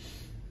materials.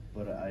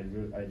 But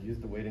I'd use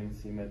the wait and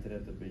see method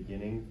at the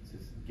beginning to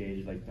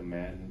gauge like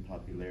demand and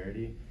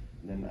popularity.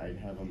 And then I'd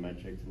have a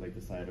metric to like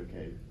decide,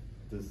 okay,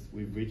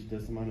 we've reached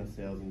this amount of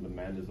sales and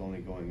demand is only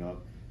going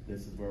up.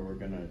 This is where we're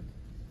gonna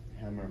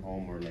hammer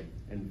home or like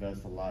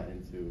invest a lot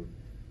into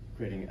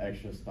creating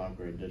extra stock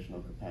or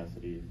additional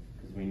capacity,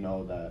 because we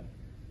know that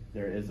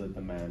there is a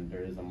demand,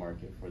 there is a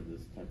market for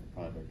this type of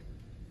product.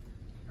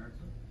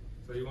 Excellent.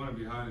 So you want to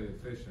be highly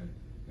efficient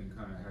in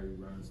kind of how you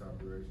run this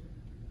operation.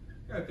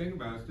 Yeah, think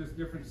about it, it's just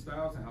different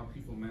styles and how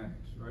people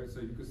manage, right?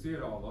 So you can see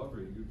it all over.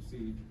 You can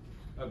see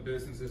a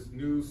businesses,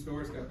 new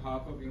stores that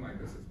pop up, being like,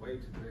 this is way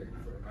too big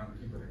for the amount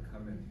of people that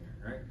come in here,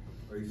 right?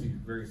 Or you see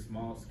very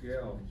small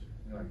scale,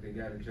 you know, like they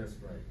got it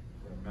just right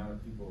for the amount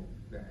of people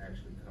that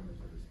actually come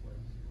into this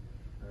place,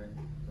 right?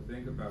 So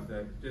think about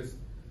that, just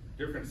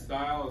different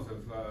styles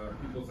of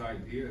people's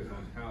ideas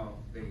on how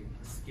they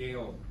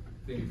scale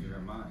things in their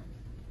mind,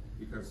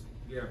 because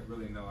you have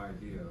really no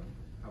idea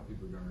how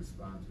people are going to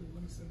respond to it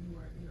when it's a new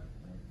idea,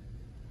 right?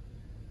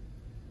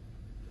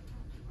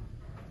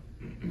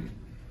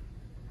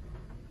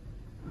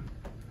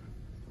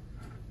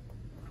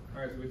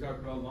 All right, so we talked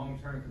about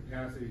long-term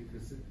capacity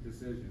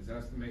decisions.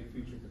 Estimate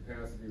future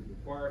capacity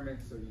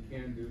requirements. So you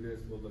can do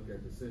this. We'll look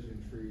at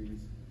decision trees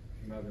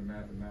and other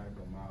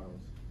mathematical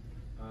models.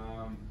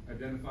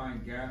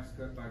 Identifying gaps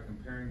cut by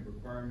comparing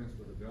requirements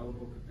with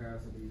available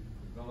capacity.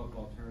 Develop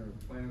alternative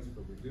plans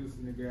for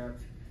reducing the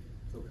gaps.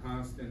 So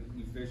constant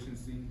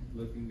efficiency,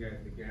 looking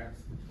at the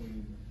gaps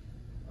between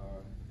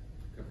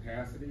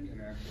capacity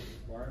and actual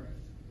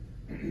requirements.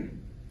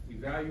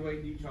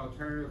 Evaluate each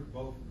alternative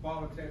both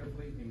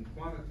qualitatively and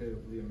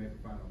quantitatively and make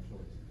a final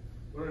choice.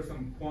 What are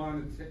some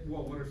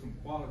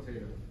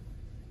qualitative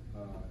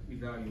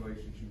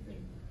evaluations you think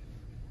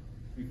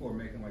before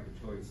making like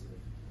a choice of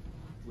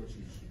what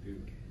you should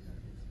do?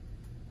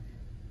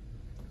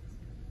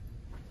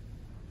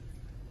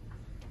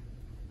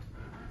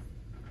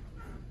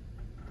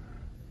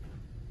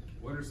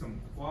 What are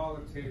some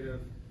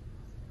qualitative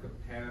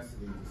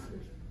capacity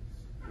decisions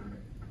you make?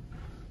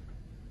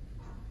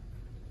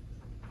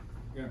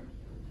 Yeah.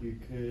 You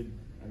could,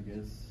 I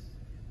guess,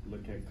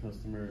 look at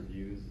customer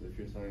reviews if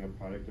you're selling a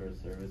product or a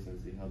service and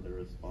see how they're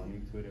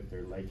responding to it. If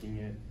they're liking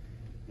it,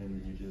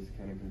 then you just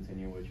kind of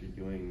continue what you're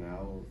doing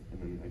now and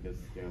then I guess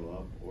scale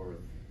up. Or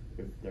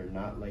if they're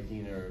not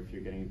liking it or if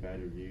you're getting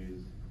bad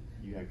reviews,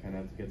 you kind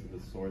of have to get to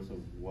the source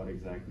of what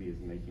exactly is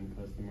making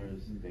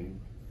customers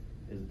think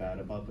is bad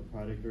about the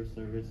product or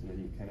service, and then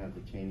you kind of have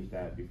to change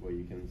that before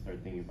you can start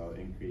thinking about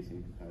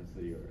increasing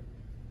capacity or.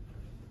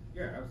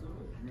 Yeah,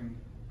 absolutely. I mean,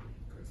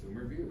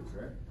 consumer reviews,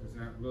 right? It's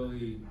not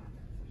really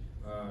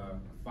a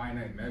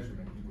finite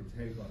measurement you could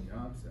take on the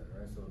onset,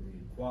 right? So it'd be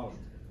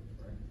qualitative,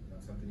 right?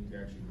 Not something you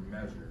can actually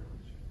measure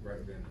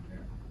right then and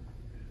there.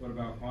 What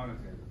about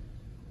quantitative?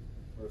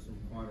 What are some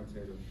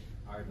quantitative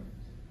items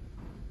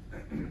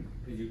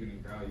that you can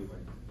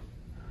evaluate?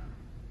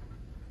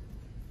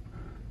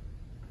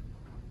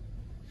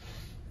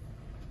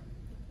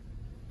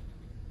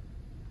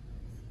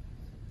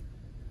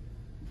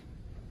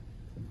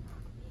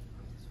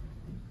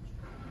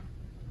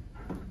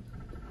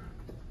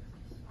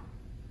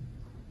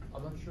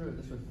 I'm not sure if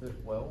this would fit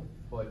well,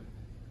 but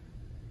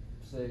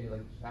say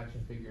like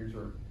action figures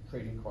or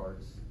trading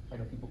cards. I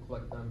know people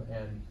collect them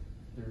and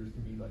there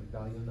can be like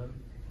value in them.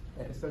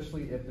 And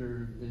especially if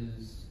there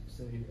is,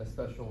 say, a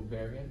special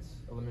variant,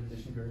 a limited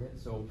edition variant.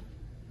 So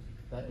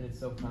that in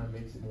itself kind of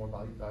makes it more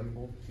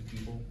valuable to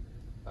people.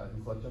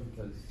 who collect them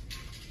because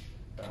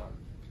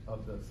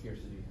of the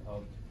scarcity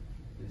of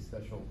the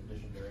special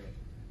edition they're in.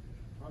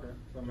 Okay,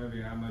 so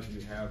maybe how much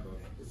you have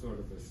a sort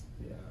of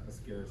a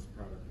scarce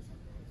product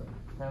or So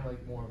something. kind of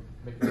like more,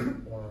 making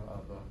it more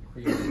of a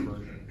creative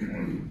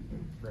version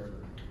or rare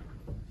version.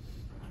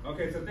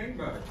 Okay, so think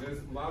about it, this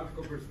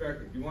logical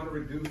perspective. You want to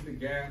reduce the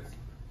gaps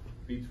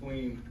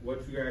between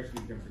what you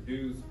actually can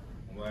produce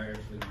and what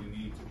actually you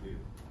need to do,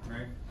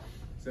 right?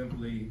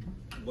 Simply,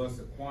 what's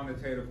the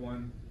quantitative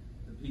one?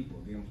 The people,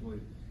 the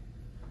employees.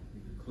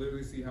 You can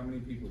clearly see how many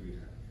people you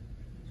have.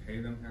 You pay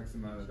them X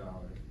amount of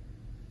dollars.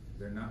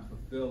 They're not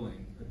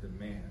fulfilling a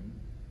demand.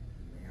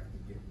 You have to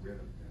get rid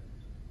of that,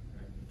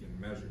 right? You can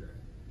measure that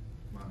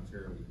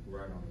monetarily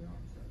right on the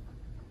onset.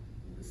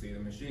 You can see the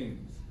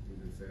machines. You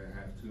can say I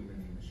have too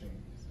many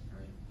machines,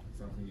 right?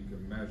 Something you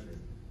can measure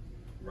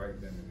right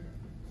then and there.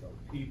 So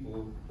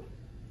people,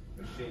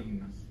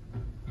 machines,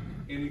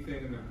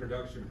 anything in the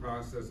production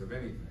process of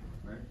anything,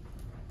 right?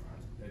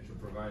 That you're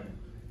providing.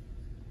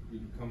 You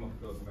can come up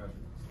with those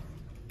measurements.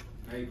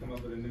 Now you come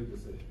up with a new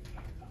decision.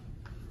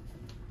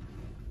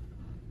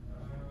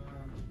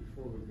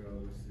 Before we go,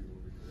 let's see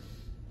what we do.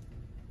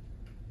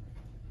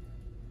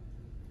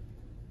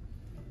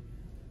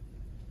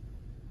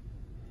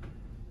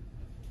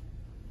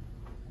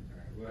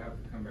 Alright, we'll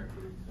have to come back to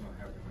it. We don't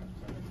have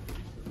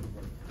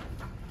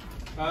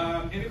enough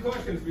time. Any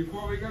questions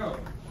before we go?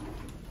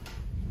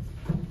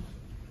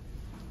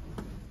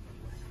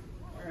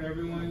 Alright,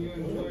 everyone, you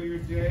enjoy your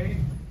day.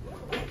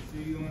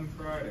 See you on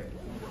Friday.